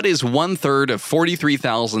 What is 1/3 of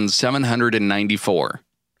 43,794?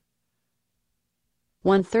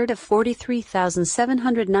 1/3 of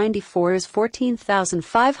 43,794 is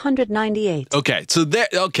 14,598. Okay, so there's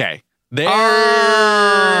the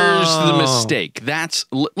mistake.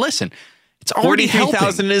 Listen, it's already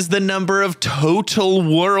 43,000 is the number of total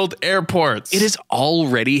world airports. It is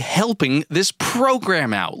already helping this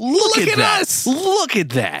program out. Look at that. us. Look at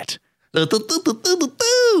that.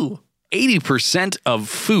 80% of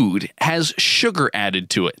food has sugar added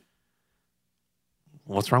to it.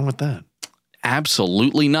 What's wrong with that?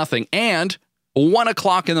 Absolutely nothing. And 1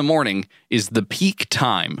 o'clock in the morning is the peak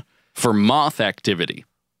time for moth activity.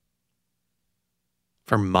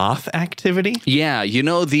 For moth activity? Yeah, you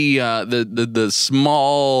know the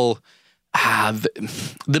small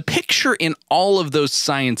the picture in all of those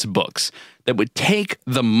science books that would take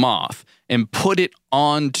the moth and put it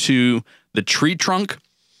onto the tree trunk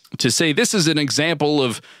to say this is an example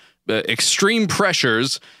of extreme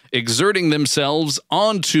pressures exerting themselves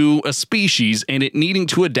onto a species and it needing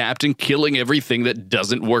to adapt and killing everything that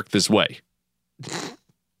doesn't work this way.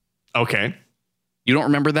 Okay. You don't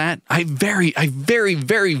remember that? I very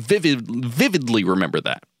vividly remember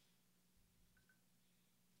that.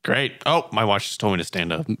 Great. Oh, my watch just told me to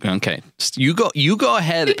stand up. Okay. You go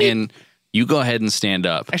ahead and stand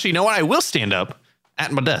up. Actually, you know what? I will stand up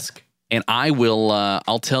at my desk. And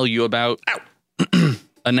I'll tell you about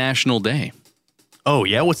a national day. Oh,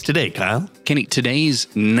 yeah? What's today, Kyle? Kenny, today's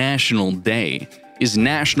national day is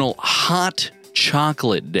National Hot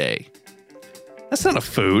Chocolate Day. That's not a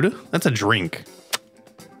food. That's a drink.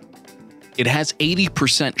 It has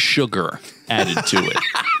 80% sugar added to it.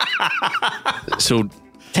 So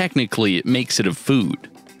technically, it makes it a food.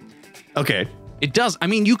 Okay. It does. I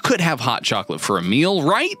mean, you could have hot chocolate for a meal,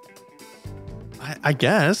 right? I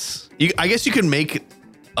guess. I guess you can make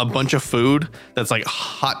a bunch of food that's like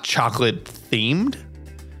hot chocolate themed.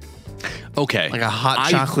 Okay. Like a hot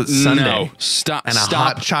chocolate sundae. No, stop. And a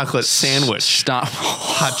hot chocolate sandwich. Stop.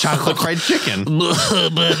 Hot chocolate fried chicken.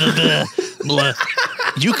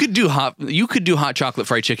 You could do hot chocolate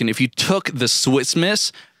fried chicken if you took the Swiss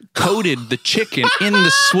Miss, coated the chicken in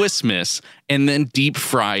the Swiss Miss, and then deep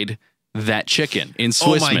fried that chicken in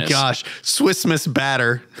Swiss Miss. Oh my gosh. Swiss Miss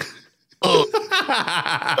batter.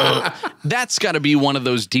 That's got to be one of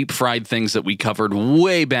those deep fried things that we covered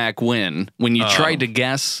way back when you tried to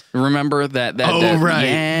guess. Remember that? Right.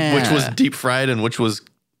 Yeah. Which was deep fried and which was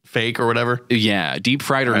fake or whatever. Yeah, deep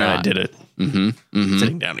fried or not. I did it. Mm-hmm.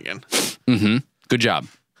 Sitting down again. Mm-hmm. Good job.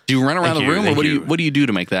 Do you run around the room, or what do you do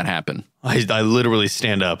to make that happen? I literally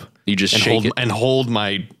stand up. You just shake it and hold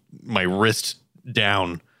my wrist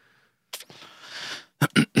down.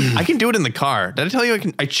 I can do it in the car. Did I tell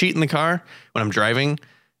you I cheat in the car when I'm driving?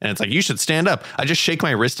 And it's like, you should stand up. I just shake my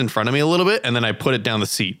wrist in front of me a little bit, and then I put it down the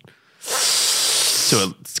seat. So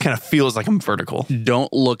it kind of feels like I'm vertical.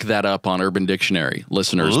 Don't look that up on Urban Dictionary,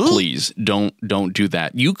 listeners. Ooh. Please don't do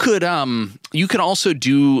that. You could also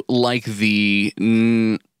do like the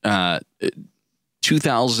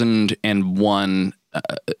 2001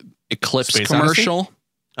 Eclipse Space commercial.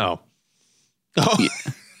 Odyssey? Oh.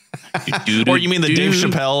 Yeah. Or you mean the Dave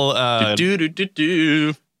Chappelle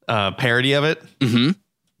parody of it? Mm-hmm.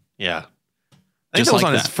 Yeah. I think that was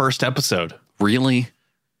on his first episode. Really?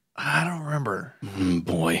 I don't remember.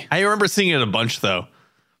 Boy. I remember seeing it a bunch, though.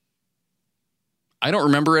 I don't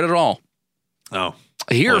remember it at all. Oh.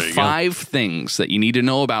 Here are 5 things that you need to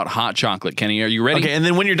know about hot chocolate. Kenny, are you ready? Okay, and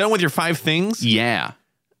then when you're done with your 5 things... Yeah.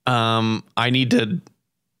 I need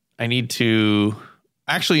to...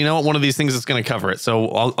 Actually, you know what? One of these things is going to cover it, so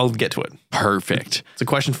I'll get to it. Perfect. It's a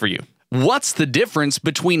question for you. What's the difference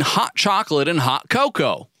between hot chocolate and hot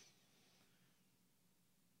cocoa?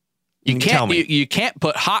 You can't tell me. You can't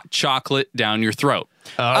put hot chocolate down your throat.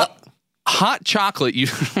 Hot chocolate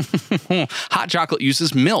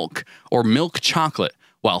uses milk or milk chocolate,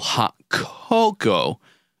 while hot cocoa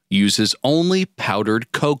uses only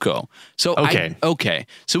powdered cocoa. So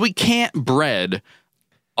so we can't bread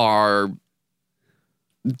our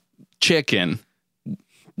chicken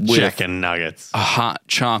nuggets, a hot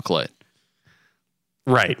chocolate,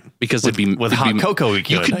 right? Because it'd be hot cocoa.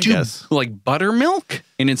 You could do like buttermilk,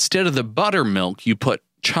 and instead of the buttermilk, you put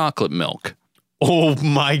chocolate milk. Oh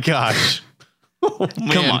my gosh! Oh,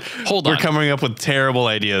 come on, hold on. We're coming up with terrible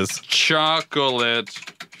ideas. Chocolate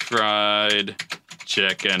fried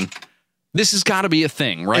chicken. This has got to be a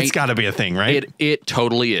thing, right? It's got to be a thing, right? It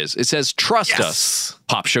totally is. It says, trust us.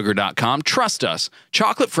 Popsugar.com. Trust us.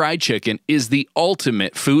 Chocolate fried chicken is the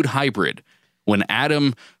ultimate food hybrid. When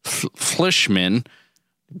Adam Fleischman,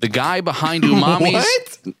 the guy behind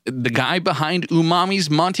Umami's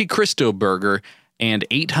Monte Cristo burger and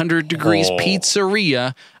 800 Degrees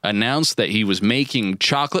Pizzeria announced that he was making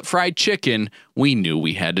chocolate fried chicken, we knew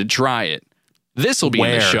we had to try it. This will be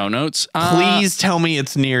in the show notes. Please tell me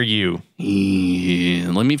it's near you.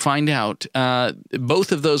 Let me find out.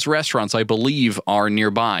 Both of those restaurants, I believe, are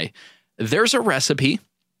nearby. There's a recipe.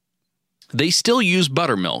 They still use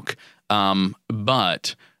buttermilk,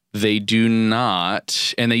 but they do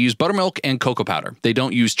not. And they use buttermilk and cocoa powder. They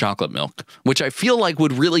don't use chocolate milk, which I feel like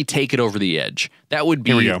would really take it over the edge. That would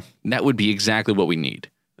be, that would be exactly what we need.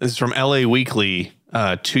 This is from LA Weekly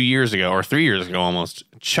 2 years ago or 3 years ago almost.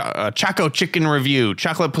 Choco chicken review.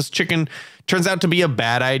 Chocolate plus chicken turns out to be a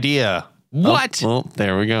bad idea. What? Well,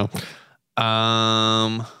 there we go.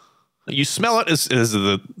 You smell it this is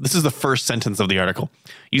the first sentence of the article.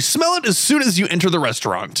 You smell it as soon as you enter the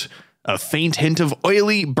restaurant. A faint hint of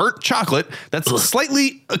oily, burnt chocolate that's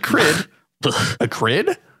slightly acrid.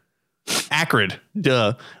 Acrid? Acrid.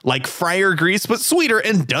 Duh. Like fryer grease, but sweeter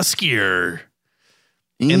and duskier.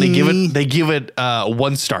 And they give it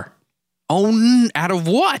 1 star. Oh, out of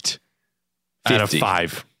what? 50. Out of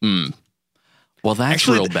 5. Well, that's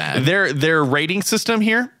actually real bad. Their rating system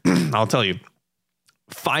here, I'll tell you.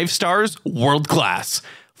 5 stars, world class.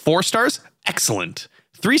 4 stars, excellent.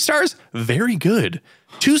 3 stars, very good.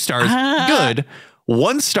 2 stars, good.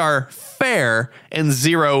 1 star, fair, and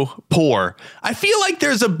 0, poor. I feel like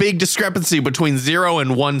there's a big discrepancy between 0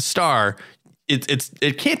 and 1 star.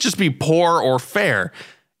 It can't just be poor or fair.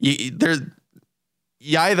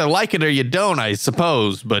 You either like it or you don't, I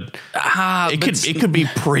suppose, but it could be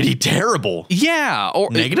pretty terrible. Yeah, or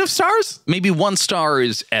negative stars? Maybe 1 star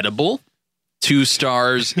is edible. 2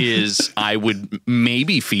 stars is I would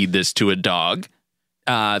maybe feed this to a dog.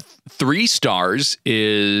 3 stars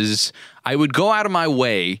is I would go out of my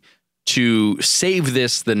way to save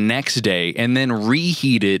this the next day and then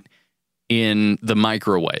reheat it in the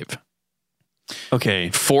microwave. Okay.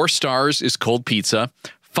 4 stars is cold pizza.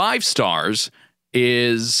 5 stars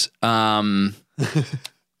is I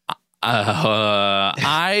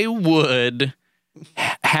would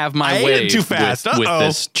have my I way ate it too fast. with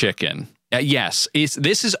this chicken. Yes,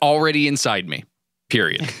 this is already inside me.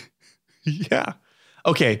 Period. Yeah.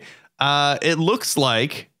 Okay. It looks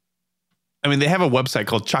like, I mean, they have a website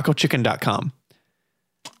called chocochicken.com.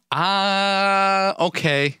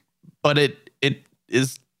 Okay. But it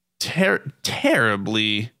is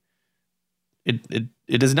terribly, it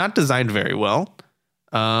is not designed very well.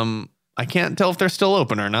 I can't tell if they're still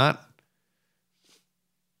open or not.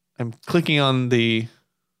 I'm clicking on the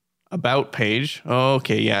about page.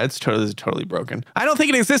 Okay, yeah, it's totally broken. I don't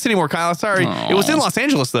think it exists anymore, Kyle. Sorry. It was in Los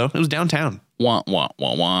Angeles, though. It was downtown. Wah, wah,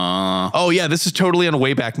 wah, wah. Oh, yeah, this is totally on a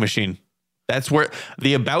Wayback Machine. That's where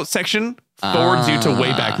the about section forwards you to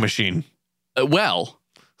Wayback Machine. Well,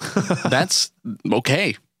 that's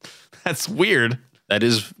okay. That's weird. That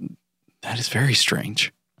is very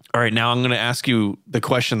strange. All right, now I'm going to ask you the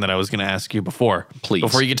question that I was going to ask you before. Please.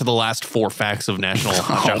 Before you get to the last 4 facts of National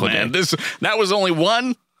Hot Chocolate Day. That was only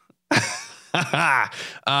one?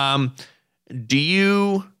 Do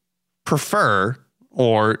you prefer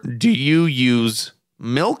or do you use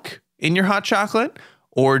milk in your hot chocolate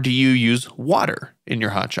or do you use water in your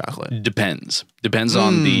hot chocolate? Depends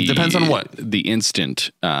on depends on what? The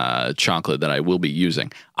instant chocolate that I will be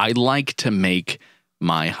using. I like to make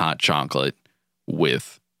my hot chocolate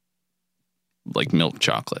with like milk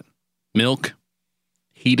chocolate. Milk,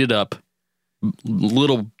 heat it up,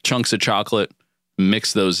 little chunks of chocolate,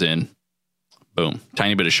 mix those in. Boom.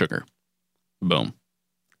 Tiny bit of sugar. Boom.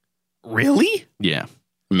 Really? Yeah.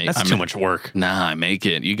 That's too much work. Nah, I make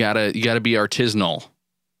it. You gotta be artisanal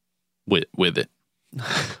with it.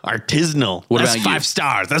 Artisanal. What That's about 5 you?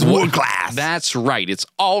 stars. That's world class. That's right. It's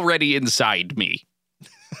already inside me.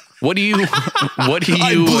 What do you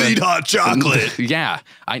I bleed hot chocolate. Yeah.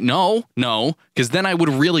 No, because then I would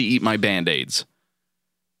really eat my Band-Aids.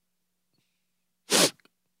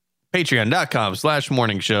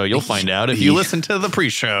 Patreon.com/morning show. You'll find out if you listen to the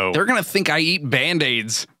pre-show. They're going to think I eat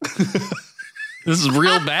Band-Aids. This is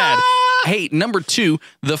real bad. Hey, number 2,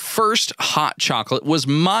 the first hot chocolate was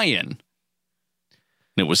Mayan.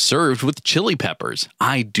 And it was served with chili peppers.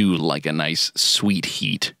 I do like a nice sweet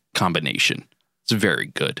heat combination. It's very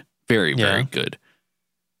good. Very good.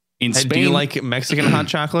 In Spain, do you like Mexican hot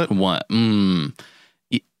chocolate? What?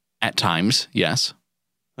 At times, yes.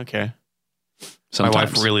 Okay. Sometimes. My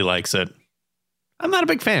wife really likes it. I'm not a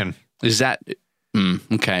big fan. Is that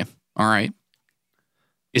okay? All right.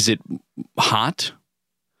 Is it hot?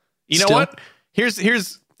 You know what? Here's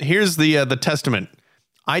the testament.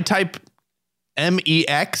 I type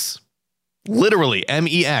MEX, literally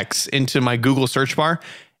MEX, into my Google search bar,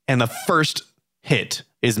 and the first hit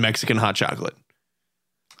is Mexican hot chocolate.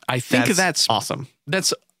 I think that's awesome.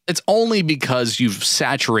 It's only because you've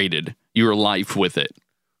saturated your life with it.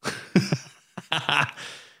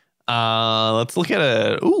 Let's look at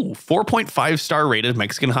a 4.5 star rated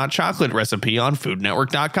Mexican hot chocolate recipe on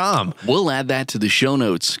foodnetwork.com. We'll add that to the show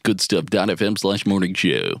notes. Goodstuff.fm/morning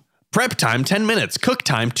show. Prep time 10 minutes. Cook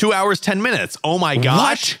time 2 hours 10 minutes. Oh my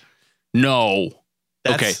gosh. What? No.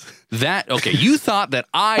 Okay. You thought that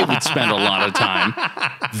I would spend a lot of time.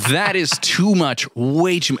 That is too much.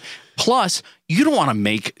 Way too much. Plus, you don't want to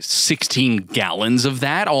make 16 gallons of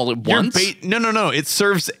that all at once. No. It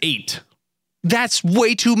serves 8. That's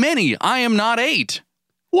way too many. I am not 8.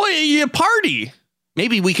 What? You party?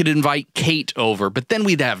 Maybe we could invite Kate over, but then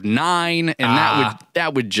we'd have 9, and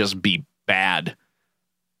that would just be bad.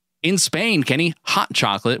 In Spain, Kenny, hot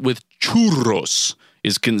chocolate with churros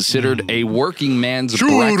is considered a working man's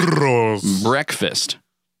breakfast.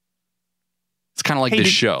 It's kind of like this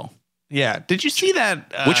show. Yeah. Did you see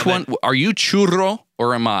that? Which one? Are you churro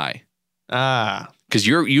or am I? Because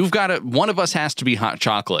you've got to. One of us has to be hot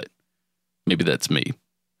chocolate. Maybe that's me.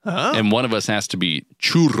 And one of us has to be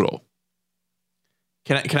churro.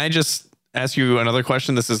 Can I just ask you another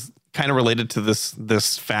question? This is kind of related to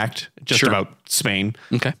this fact, just about Spain.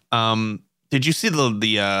 Okay. Did you see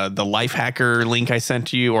the life hacker link I sent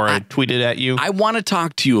to you or I tweeted at you? I want to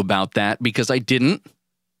talk to you about that because I didn't.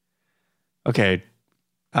 Okay.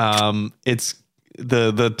 It's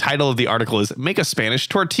the title of the article is "Make a Spanish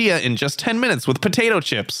Tortilla in Just 10 Minutes with Potato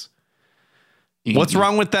Chips." What's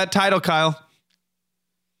wrong with that title, Kyle?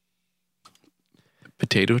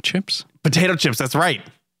 Potato chips? Potato chips, that's right.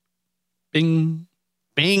 Bing.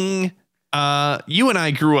 Bing. You and I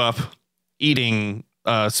grew up eating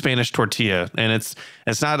Spanish tortilla, and it's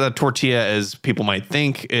not a tortilla as people might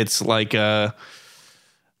think. It's like a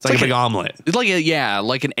big omelet. It's like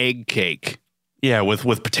like an egg cake. Yeah,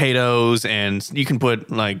 with potatoes, and you can put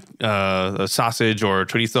like a sausage or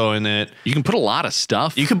chorizo in it. You can put a lot of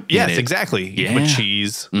stuff. You could, yes, exactly. You can put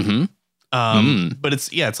cheese. But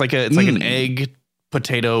it's like an egg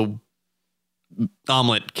potato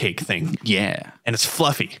omelet cake thing. Yeah, and it's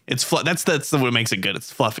fluffy. That's what makes it good.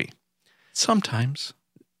 It's fluffy. Sometimes.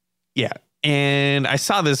 Yeah. And I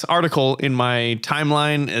saw this article in my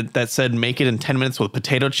timeline that said make it in 10 minutes with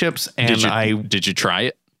potato chips. And did you try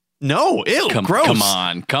it? No, ew, gross. Come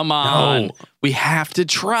on. No. We have to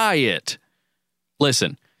try it.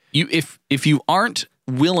 Listen, if you aren't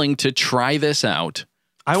willing to try this out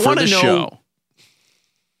I for want the to know. show,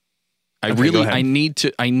 I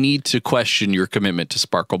I need to question your commitment to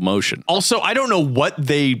Sparkle Motion. Also, I don't know what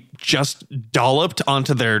they just dolloped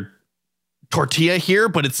onto their tortilla here,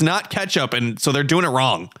 but it's not ketchup, and so they're doing it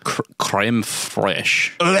wrong. Creme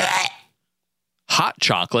fraiche. Hot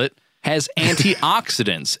chocolate has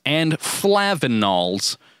antioxidants and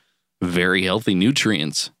flavonols, very healthy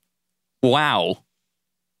nutrients. Wow.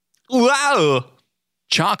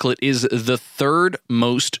 Chocolate is the third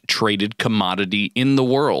most traded commodity in the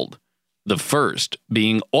world. The first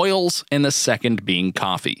being oils and the second being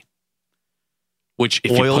coffee. Which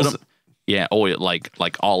if oils? you put them, oil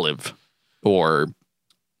like olive or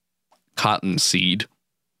cottonseed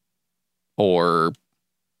or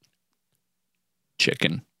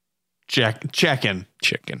chicken. Chicken.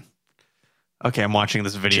 Okay, I'm watching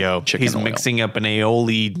this video. Chicken He's oil. mixing up an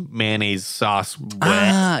aioli mayonnaise sauce.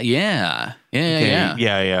 Yeah.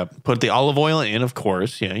 Put the olive oil in, of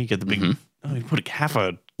course. Yeah, you get the big. Oh, you put half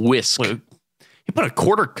a whisk. He put a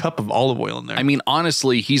quarter cup of olive oil in there. I mean,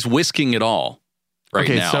 honestly, he's whisking it all right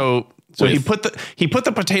now. So he put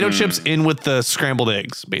the potato chips in with the scrambled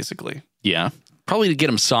eggs, basically. Yeah, probably to get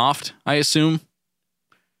them soft, I assume.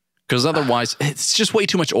 Because otherwise, it's just way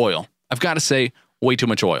too much oil. I've got to say, way too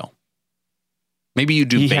much oil. Maybe you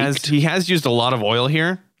do baked. He has used a lot of oil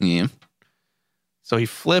here. Yeah. So he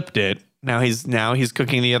flipped it. Now he's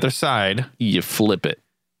cooking the other side. You flip it.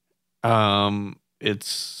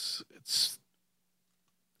 It's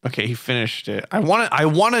okay. He finished it. I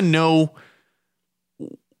want to know,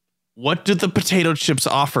 what do the potato chips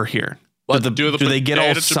offer here? Do they get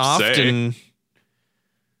all soft and?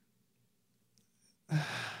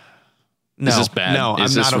 No, is this bad? No,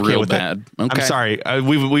 is I'm this not okay real with bad? it. Okay. I'm sorry. I've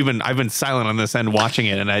been silent on this end watching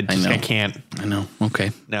it, and I can't. I know. Okay.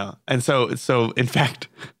 No, and so in fact,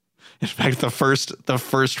 the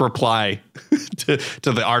first reply to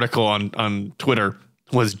the article on Twitter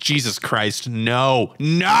was, Jesus Christ, no.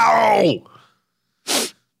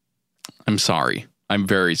 I'm sorry. I'm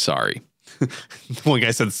very sorry. One guy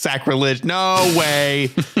said sacrilege. No way.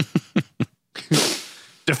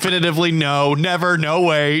 Definitively no. Never. No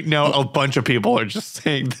way. No. A bunch of people are just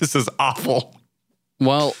saying this is awful.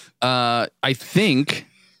 Well, I think.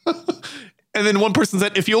 And then one person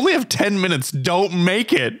said, if you only have 10 minutes, don't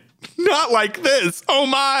make it. Not like this. Oh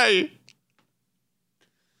my.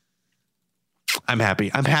 I'm happy.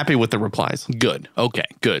 I'm happy with the replies. Good. Okay,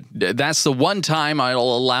 good. That's the one time I'll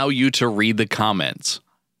allow you to read the comments.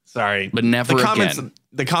 Sorry, but never again.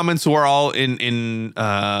 The comments were all in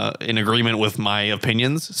agreement with my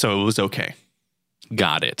opinions, so it was okay.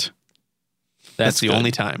 Got it. That's the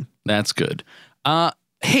only time. That's good.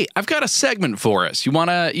 Hey, I've got a segment for us. You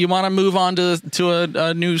wanna move on to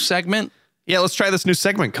a new segment? Yeah, let's try this new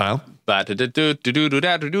segment, Kyle.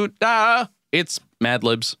 It's Mad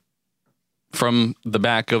Libs from the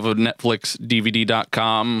back of a Netflix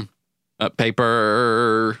DVD.com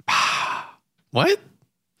paper. What?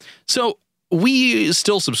 So we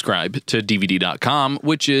still subscribe to DVD.com,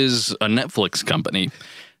 which is a Netflix company.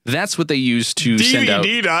 That's what they use to send out.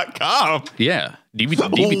 DVD.com? Yeah.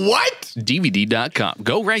 DVD. What? DVD.com.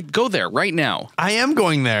 Go there right now. I am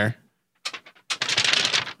going there.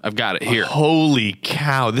 I've got it here. Holy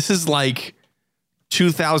cow. This is like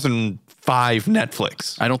 2005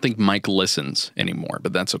 Netflix. I don't think Mike listens anymore,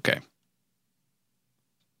 but that's okay.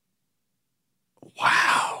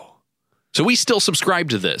 Wow. So we still subscribe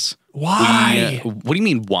to this. Why? What do you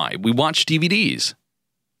mean why? We watch DVDs.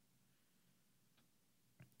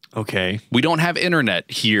 Okay. We don't have internet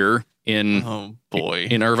here in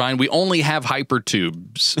in Irvine. We only have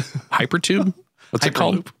hypertubes. Hypertube? What's it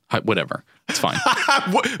called? Whatever. It's fine.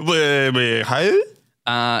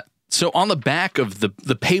 So on the back of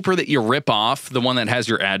the paper that you rip off, the one that has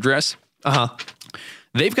your address,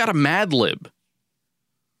 they've got a Mad Lib.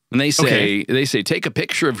 And they say, take a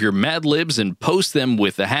picture of your Mad Libs and post them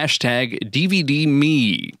with the hashtag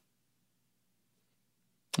DVDme.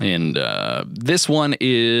 And this one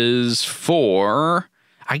is for,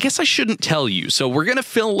 I guess I shouldn't tell you. So we're going to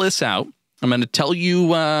fill this out. I'm going to tell you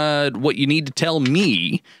what you need to tell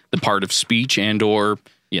me, the part of speech and or,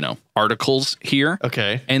 articles here.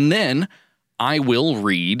 Okay. And then I will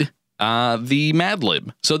read the Mad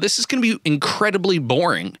Lib. So this is going to be incredibly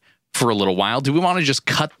boring for a little while. Do we want to just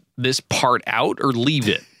cut this part out or leave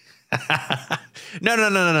it?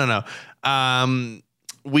 No.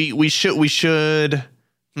 We should.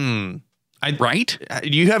 Right?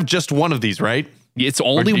 You have just one of these, right? It's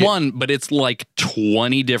only one, but it's like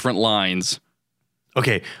 20 different lines.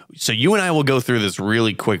 Okay, so you and I will go through this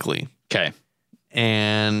really quickly. Okay.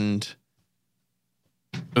 And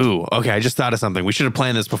okay, I just thought of something. We should have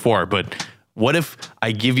planned this before, but what if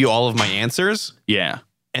I give you all of my answers? Yeah.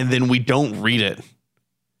 And then we don't read it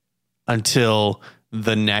until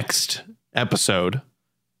the next episode.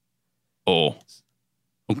 Oh.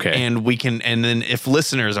 Okay. And and then if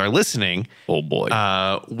listeners are listening, oh boy,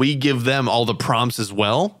 we give them all the prompts as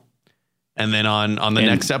well. And then on the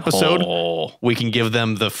next episode, we can give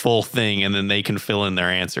them the full thing and then they can fill in their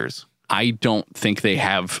answers. I don't think they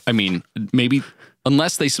have. I mean, maybe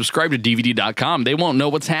unless they subscribe to DVD.com, they won't know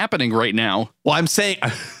what's happening right now. Well, I'm saying,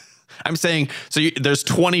 so there's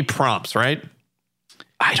 20 prompts, right?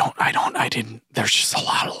 I didn't. There's just a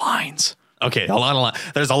lot of lines. Okay.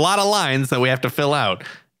 There's a lot of lines that we have to fill out.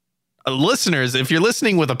 Listeners, if you're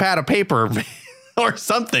listening with a pad of paper or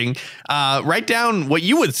something, write down what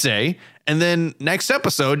you would say. And then next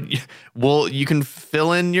episode, you can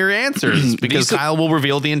fill in your answers because Kyle will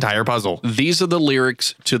reveal the entire puzzle. These are the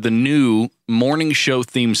lyrics to the new morning show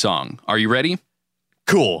theme song. Are you ready?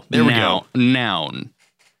 Cool. There we go. Noun.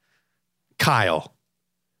 Kyle.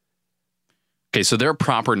 Okay, so there are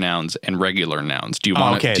proper nouns and regular nouns. Do you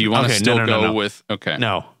want to? Do you want to still go with? Okay.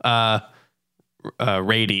 No.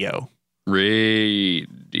 Radio.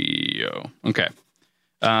 Radio. Okay.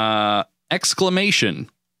 Exclamation.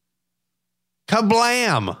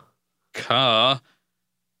 Kablam. Kablam.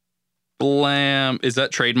 Is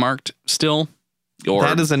that trademarked still? Or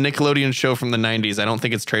that is a Nickelodeon show from the 90s. I don't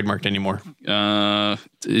think it's trademarked anymore.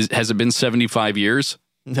 Has it been 75 years?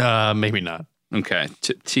 Maybe not. Okay.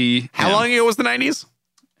 How long ago was the 90s?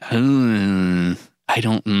 I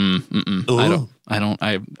don't.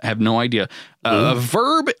 I have no idea. A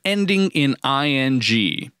verb ending in ing.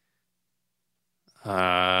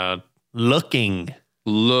 Looking.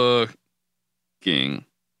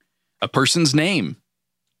 A person's name.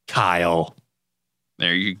 Kyle.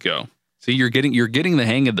 There you go. See, you're getting the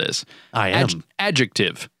hang of this. I am.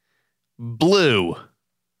 Adjective. Blue.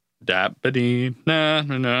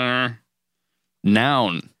 Da-ba-dee-na-na-na.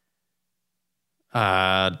 Noun.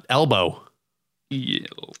 Elbow.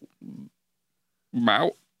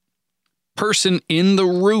 Person in the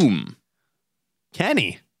room.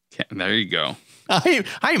 Kenny. There you go. I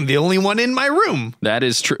am the only one in my room. That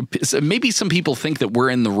is true. Maybe some people think that we're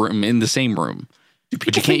in the same room,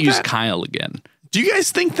 but you can't use Kyle again. Do you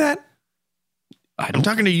guys think that? I'm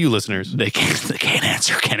talking to you, listeners. They can't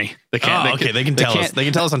answer, Kenny. They can't. Okay, they can tell us. They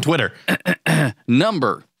can tell us on Twitter.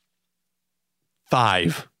 Number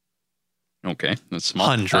 5. Okay, that's small.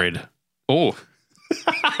 100.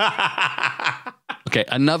 Okay,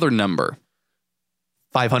 another number.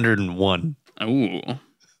 501. Ooh.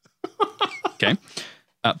 Okay.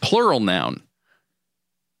 Plural noun.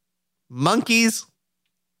 Monkeys.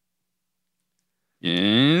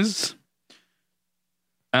 Yes.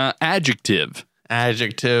 Adjective.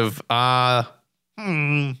 Adjective. Round.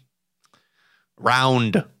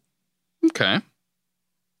 Okay.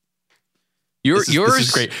 Yours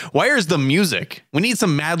is great. Where's the music? We need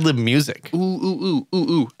some Mad Lib music. Ooh.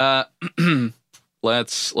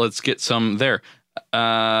 Let's get some there.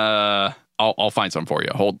 I'll find some for you.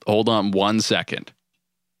 Hold on 1 second.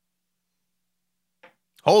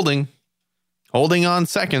 Holding on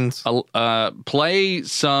seconds. Play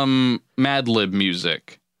some Mad Lib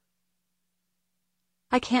music.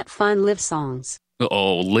 I can't find live songs.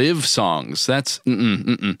 Oh, live songs. That's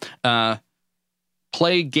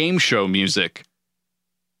play game show music.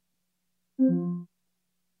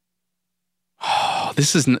 Oh,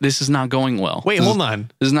 this is not going well. Wait, hold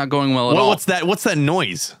on. This is not going well at all. What's that? What's that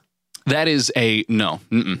noise? That is a no.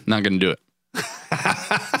 Not going to do it.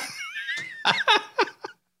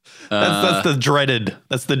 That's the dreaded.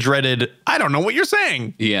 That's the dreaded. I don't know what you're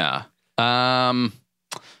saying. Yeah.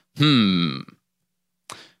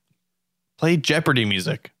 Play Jeopardy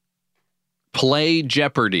music. Play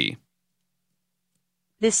Jeopardy.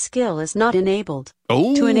 This skill is not enabled.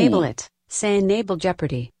 Oh. To enable it, say enable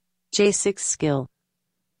Jeopardy. J6 skill.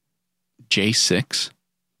 J6.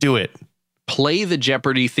 Do it. Play the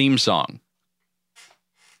Jeopardy theme song.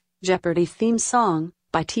 Jeopardy theme song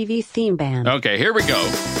by TV Theme Band. Okay, here we go.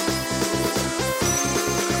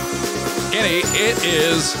 Kenny, it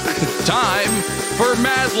is time for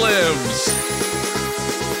Mad Libs.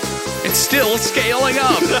 It's still scaling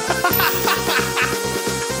up.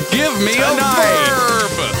 Give me a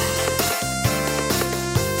verb.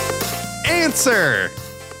 Answer.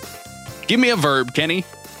 Give me a verb, Kenny.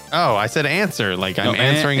 Oh, I said answer, like I'm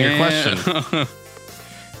answering your question.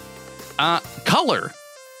 Color.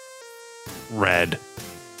 Red.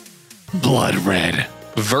 Blood red.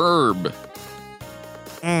 Verb.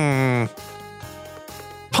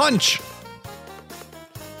 Punch.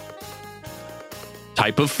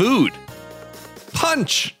 Type of food.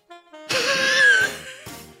 Punch.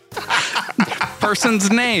 Person's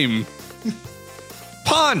name.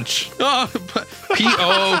 Punch. Oh,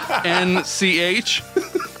 P-O-N-C-H.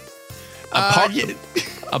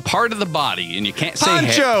 A part of the body, and you can't say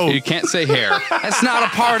Poncho. hair. You can't say hair. That's not a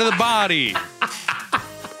part of the body.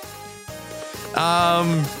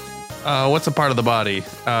 What's a part of the body?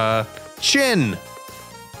 Chin.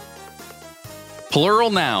 Plural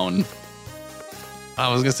noun. I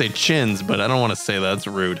was gonna say chins, but I don't want to say that. That's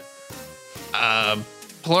rude.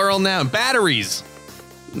 Plural noun. Batteries.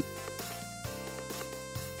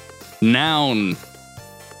 Noun.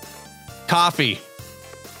 Coffee.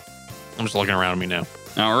 I'm just looking around me now.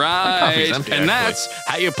 All My coffee's right. empty, And actually. that's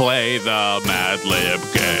how you play the Mad Lib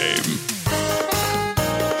game.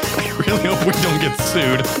 I really hope we don't get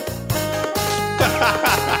sued.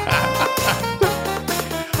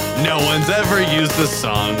 No one's ever used this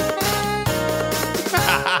song.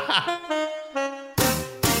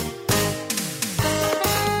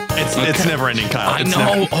 It's never ending, Kyle. I It's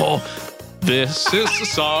know. never- Oh, this is the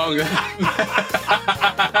song.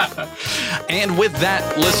 And with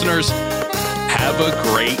that, listeners, have a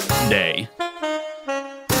great day.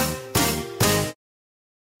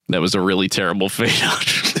 That was a really terrible fade out.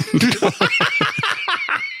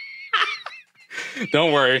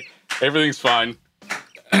 Don't worry. Everything's fine.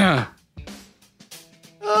 That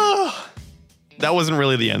wasn't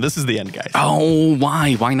really the end. This is the end, guys. Oh,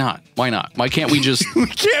 why? Why not? Why not? Why can't we just... We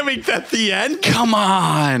can't make that the end. Come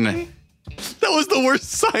on. That was the worst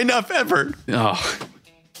sign off ever. Oh,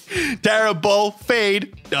 Terrible.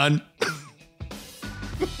 Fade. Done.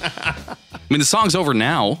 I mean, the song's over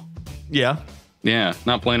now. Yeah. Yeah,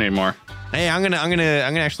 not playing anymore. Hey, I'm gonna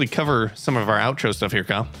actually cover some of our outro stuff here,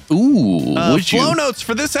 Kyle. Ooh, would Flow you? notes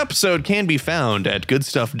for this episode can be found at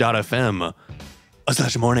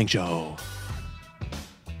goodstuff.fm/morning show.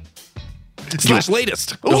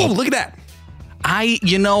 /latest. Oh, look at that.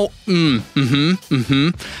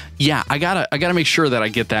 Yeah, I gotta make sure that I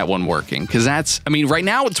get that one working, because right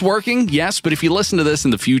now it's working, yes, but if you listen to this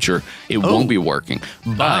in the future, it won't be working.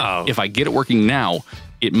 But if I get it working now,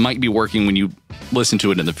 it might be working when you listen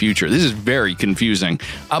to it in the future. This is very confusing.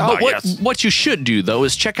 But what you should do, though,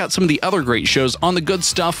 is check out some of the other great shows on the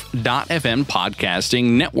goodstuff.fm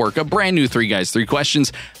podcasting network. A brand new 3 Guys, 3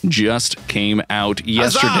 Questions just came out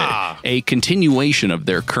yesterday. Huzzah! A continuation of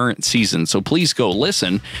their current season. So please go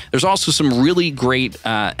listen. There's also some really great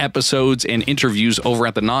episodes and interviews over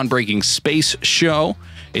at the Non-Breaking Space show.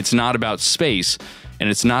 It's not about space, and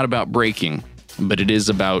it's not about breaking, but it is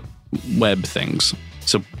about web things.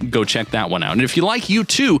 So go check that one out. And if you like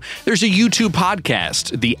U2, there's a U2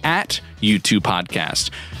 podcast, the @U2 podcast.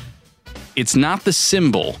 It's not the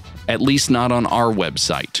symbol, at least not on our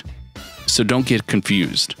website. So don't get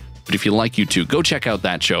confused. But if you like U2, go check out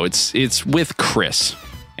that show. It's with Chris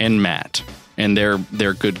and Matt, and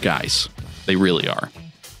they're good guys. They really are.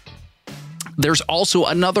 There's also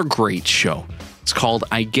another great show. It's called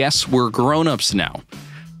I Guess We're Grown-Ups Now.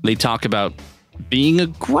 They talk about being a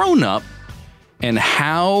grown-up and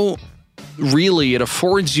how really it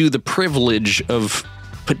affords you the privilege of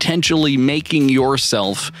potentially making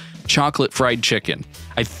yourself chocolate fried chicken.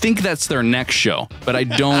 I think that's their next show, but I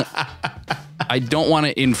don't want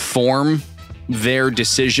to inform their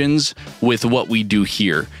decisions with what we do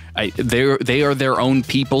here. They are their own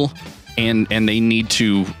people, and they need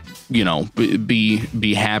to,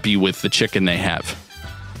 be happy with the chicken they have.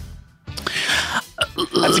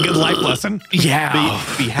 That's a good life lesson. Yeah.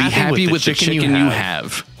 Be happy with the chicken you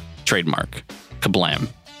have. Trademark. Kablam.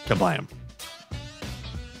 Kablam.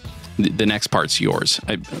 The next part's yours.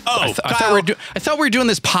 I Kyle. thought we were doing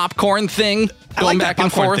this popcorn thing, going like back that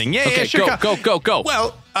and popcorn forth. thing. Yeah, okay, sure. Go.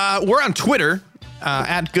 Well, we're on Twitter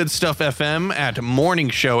at GoodStuffFM, at Morning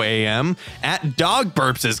Show AM, at Dog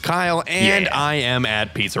Burps is Kyle, and I am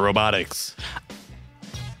at Pizza Robotics.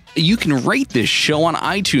 You can rate this show on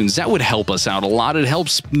iTunes. That would help us out a lot. It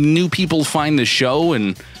helps new people find the show,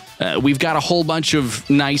 and we've got a whole bunch of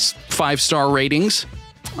nice 5-star ratings.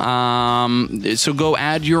 So go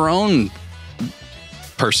add your own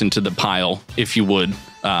person to the pile, if you would.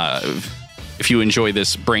 if you enjoy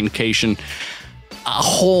this Braincation. A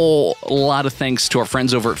whole lot of thanks to our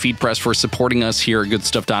friends over at FeedPress for supporting us here at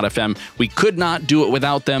goodstuff.fm. We could not do it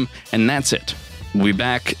without them, and that's it. We'll be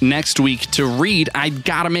back next week to read. I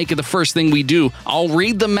gotta make it the first thing we do. I'll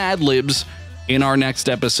read the Mad Libs in our next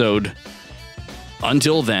episode.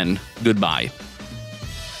 Until then, goodbye.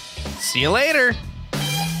 See you later.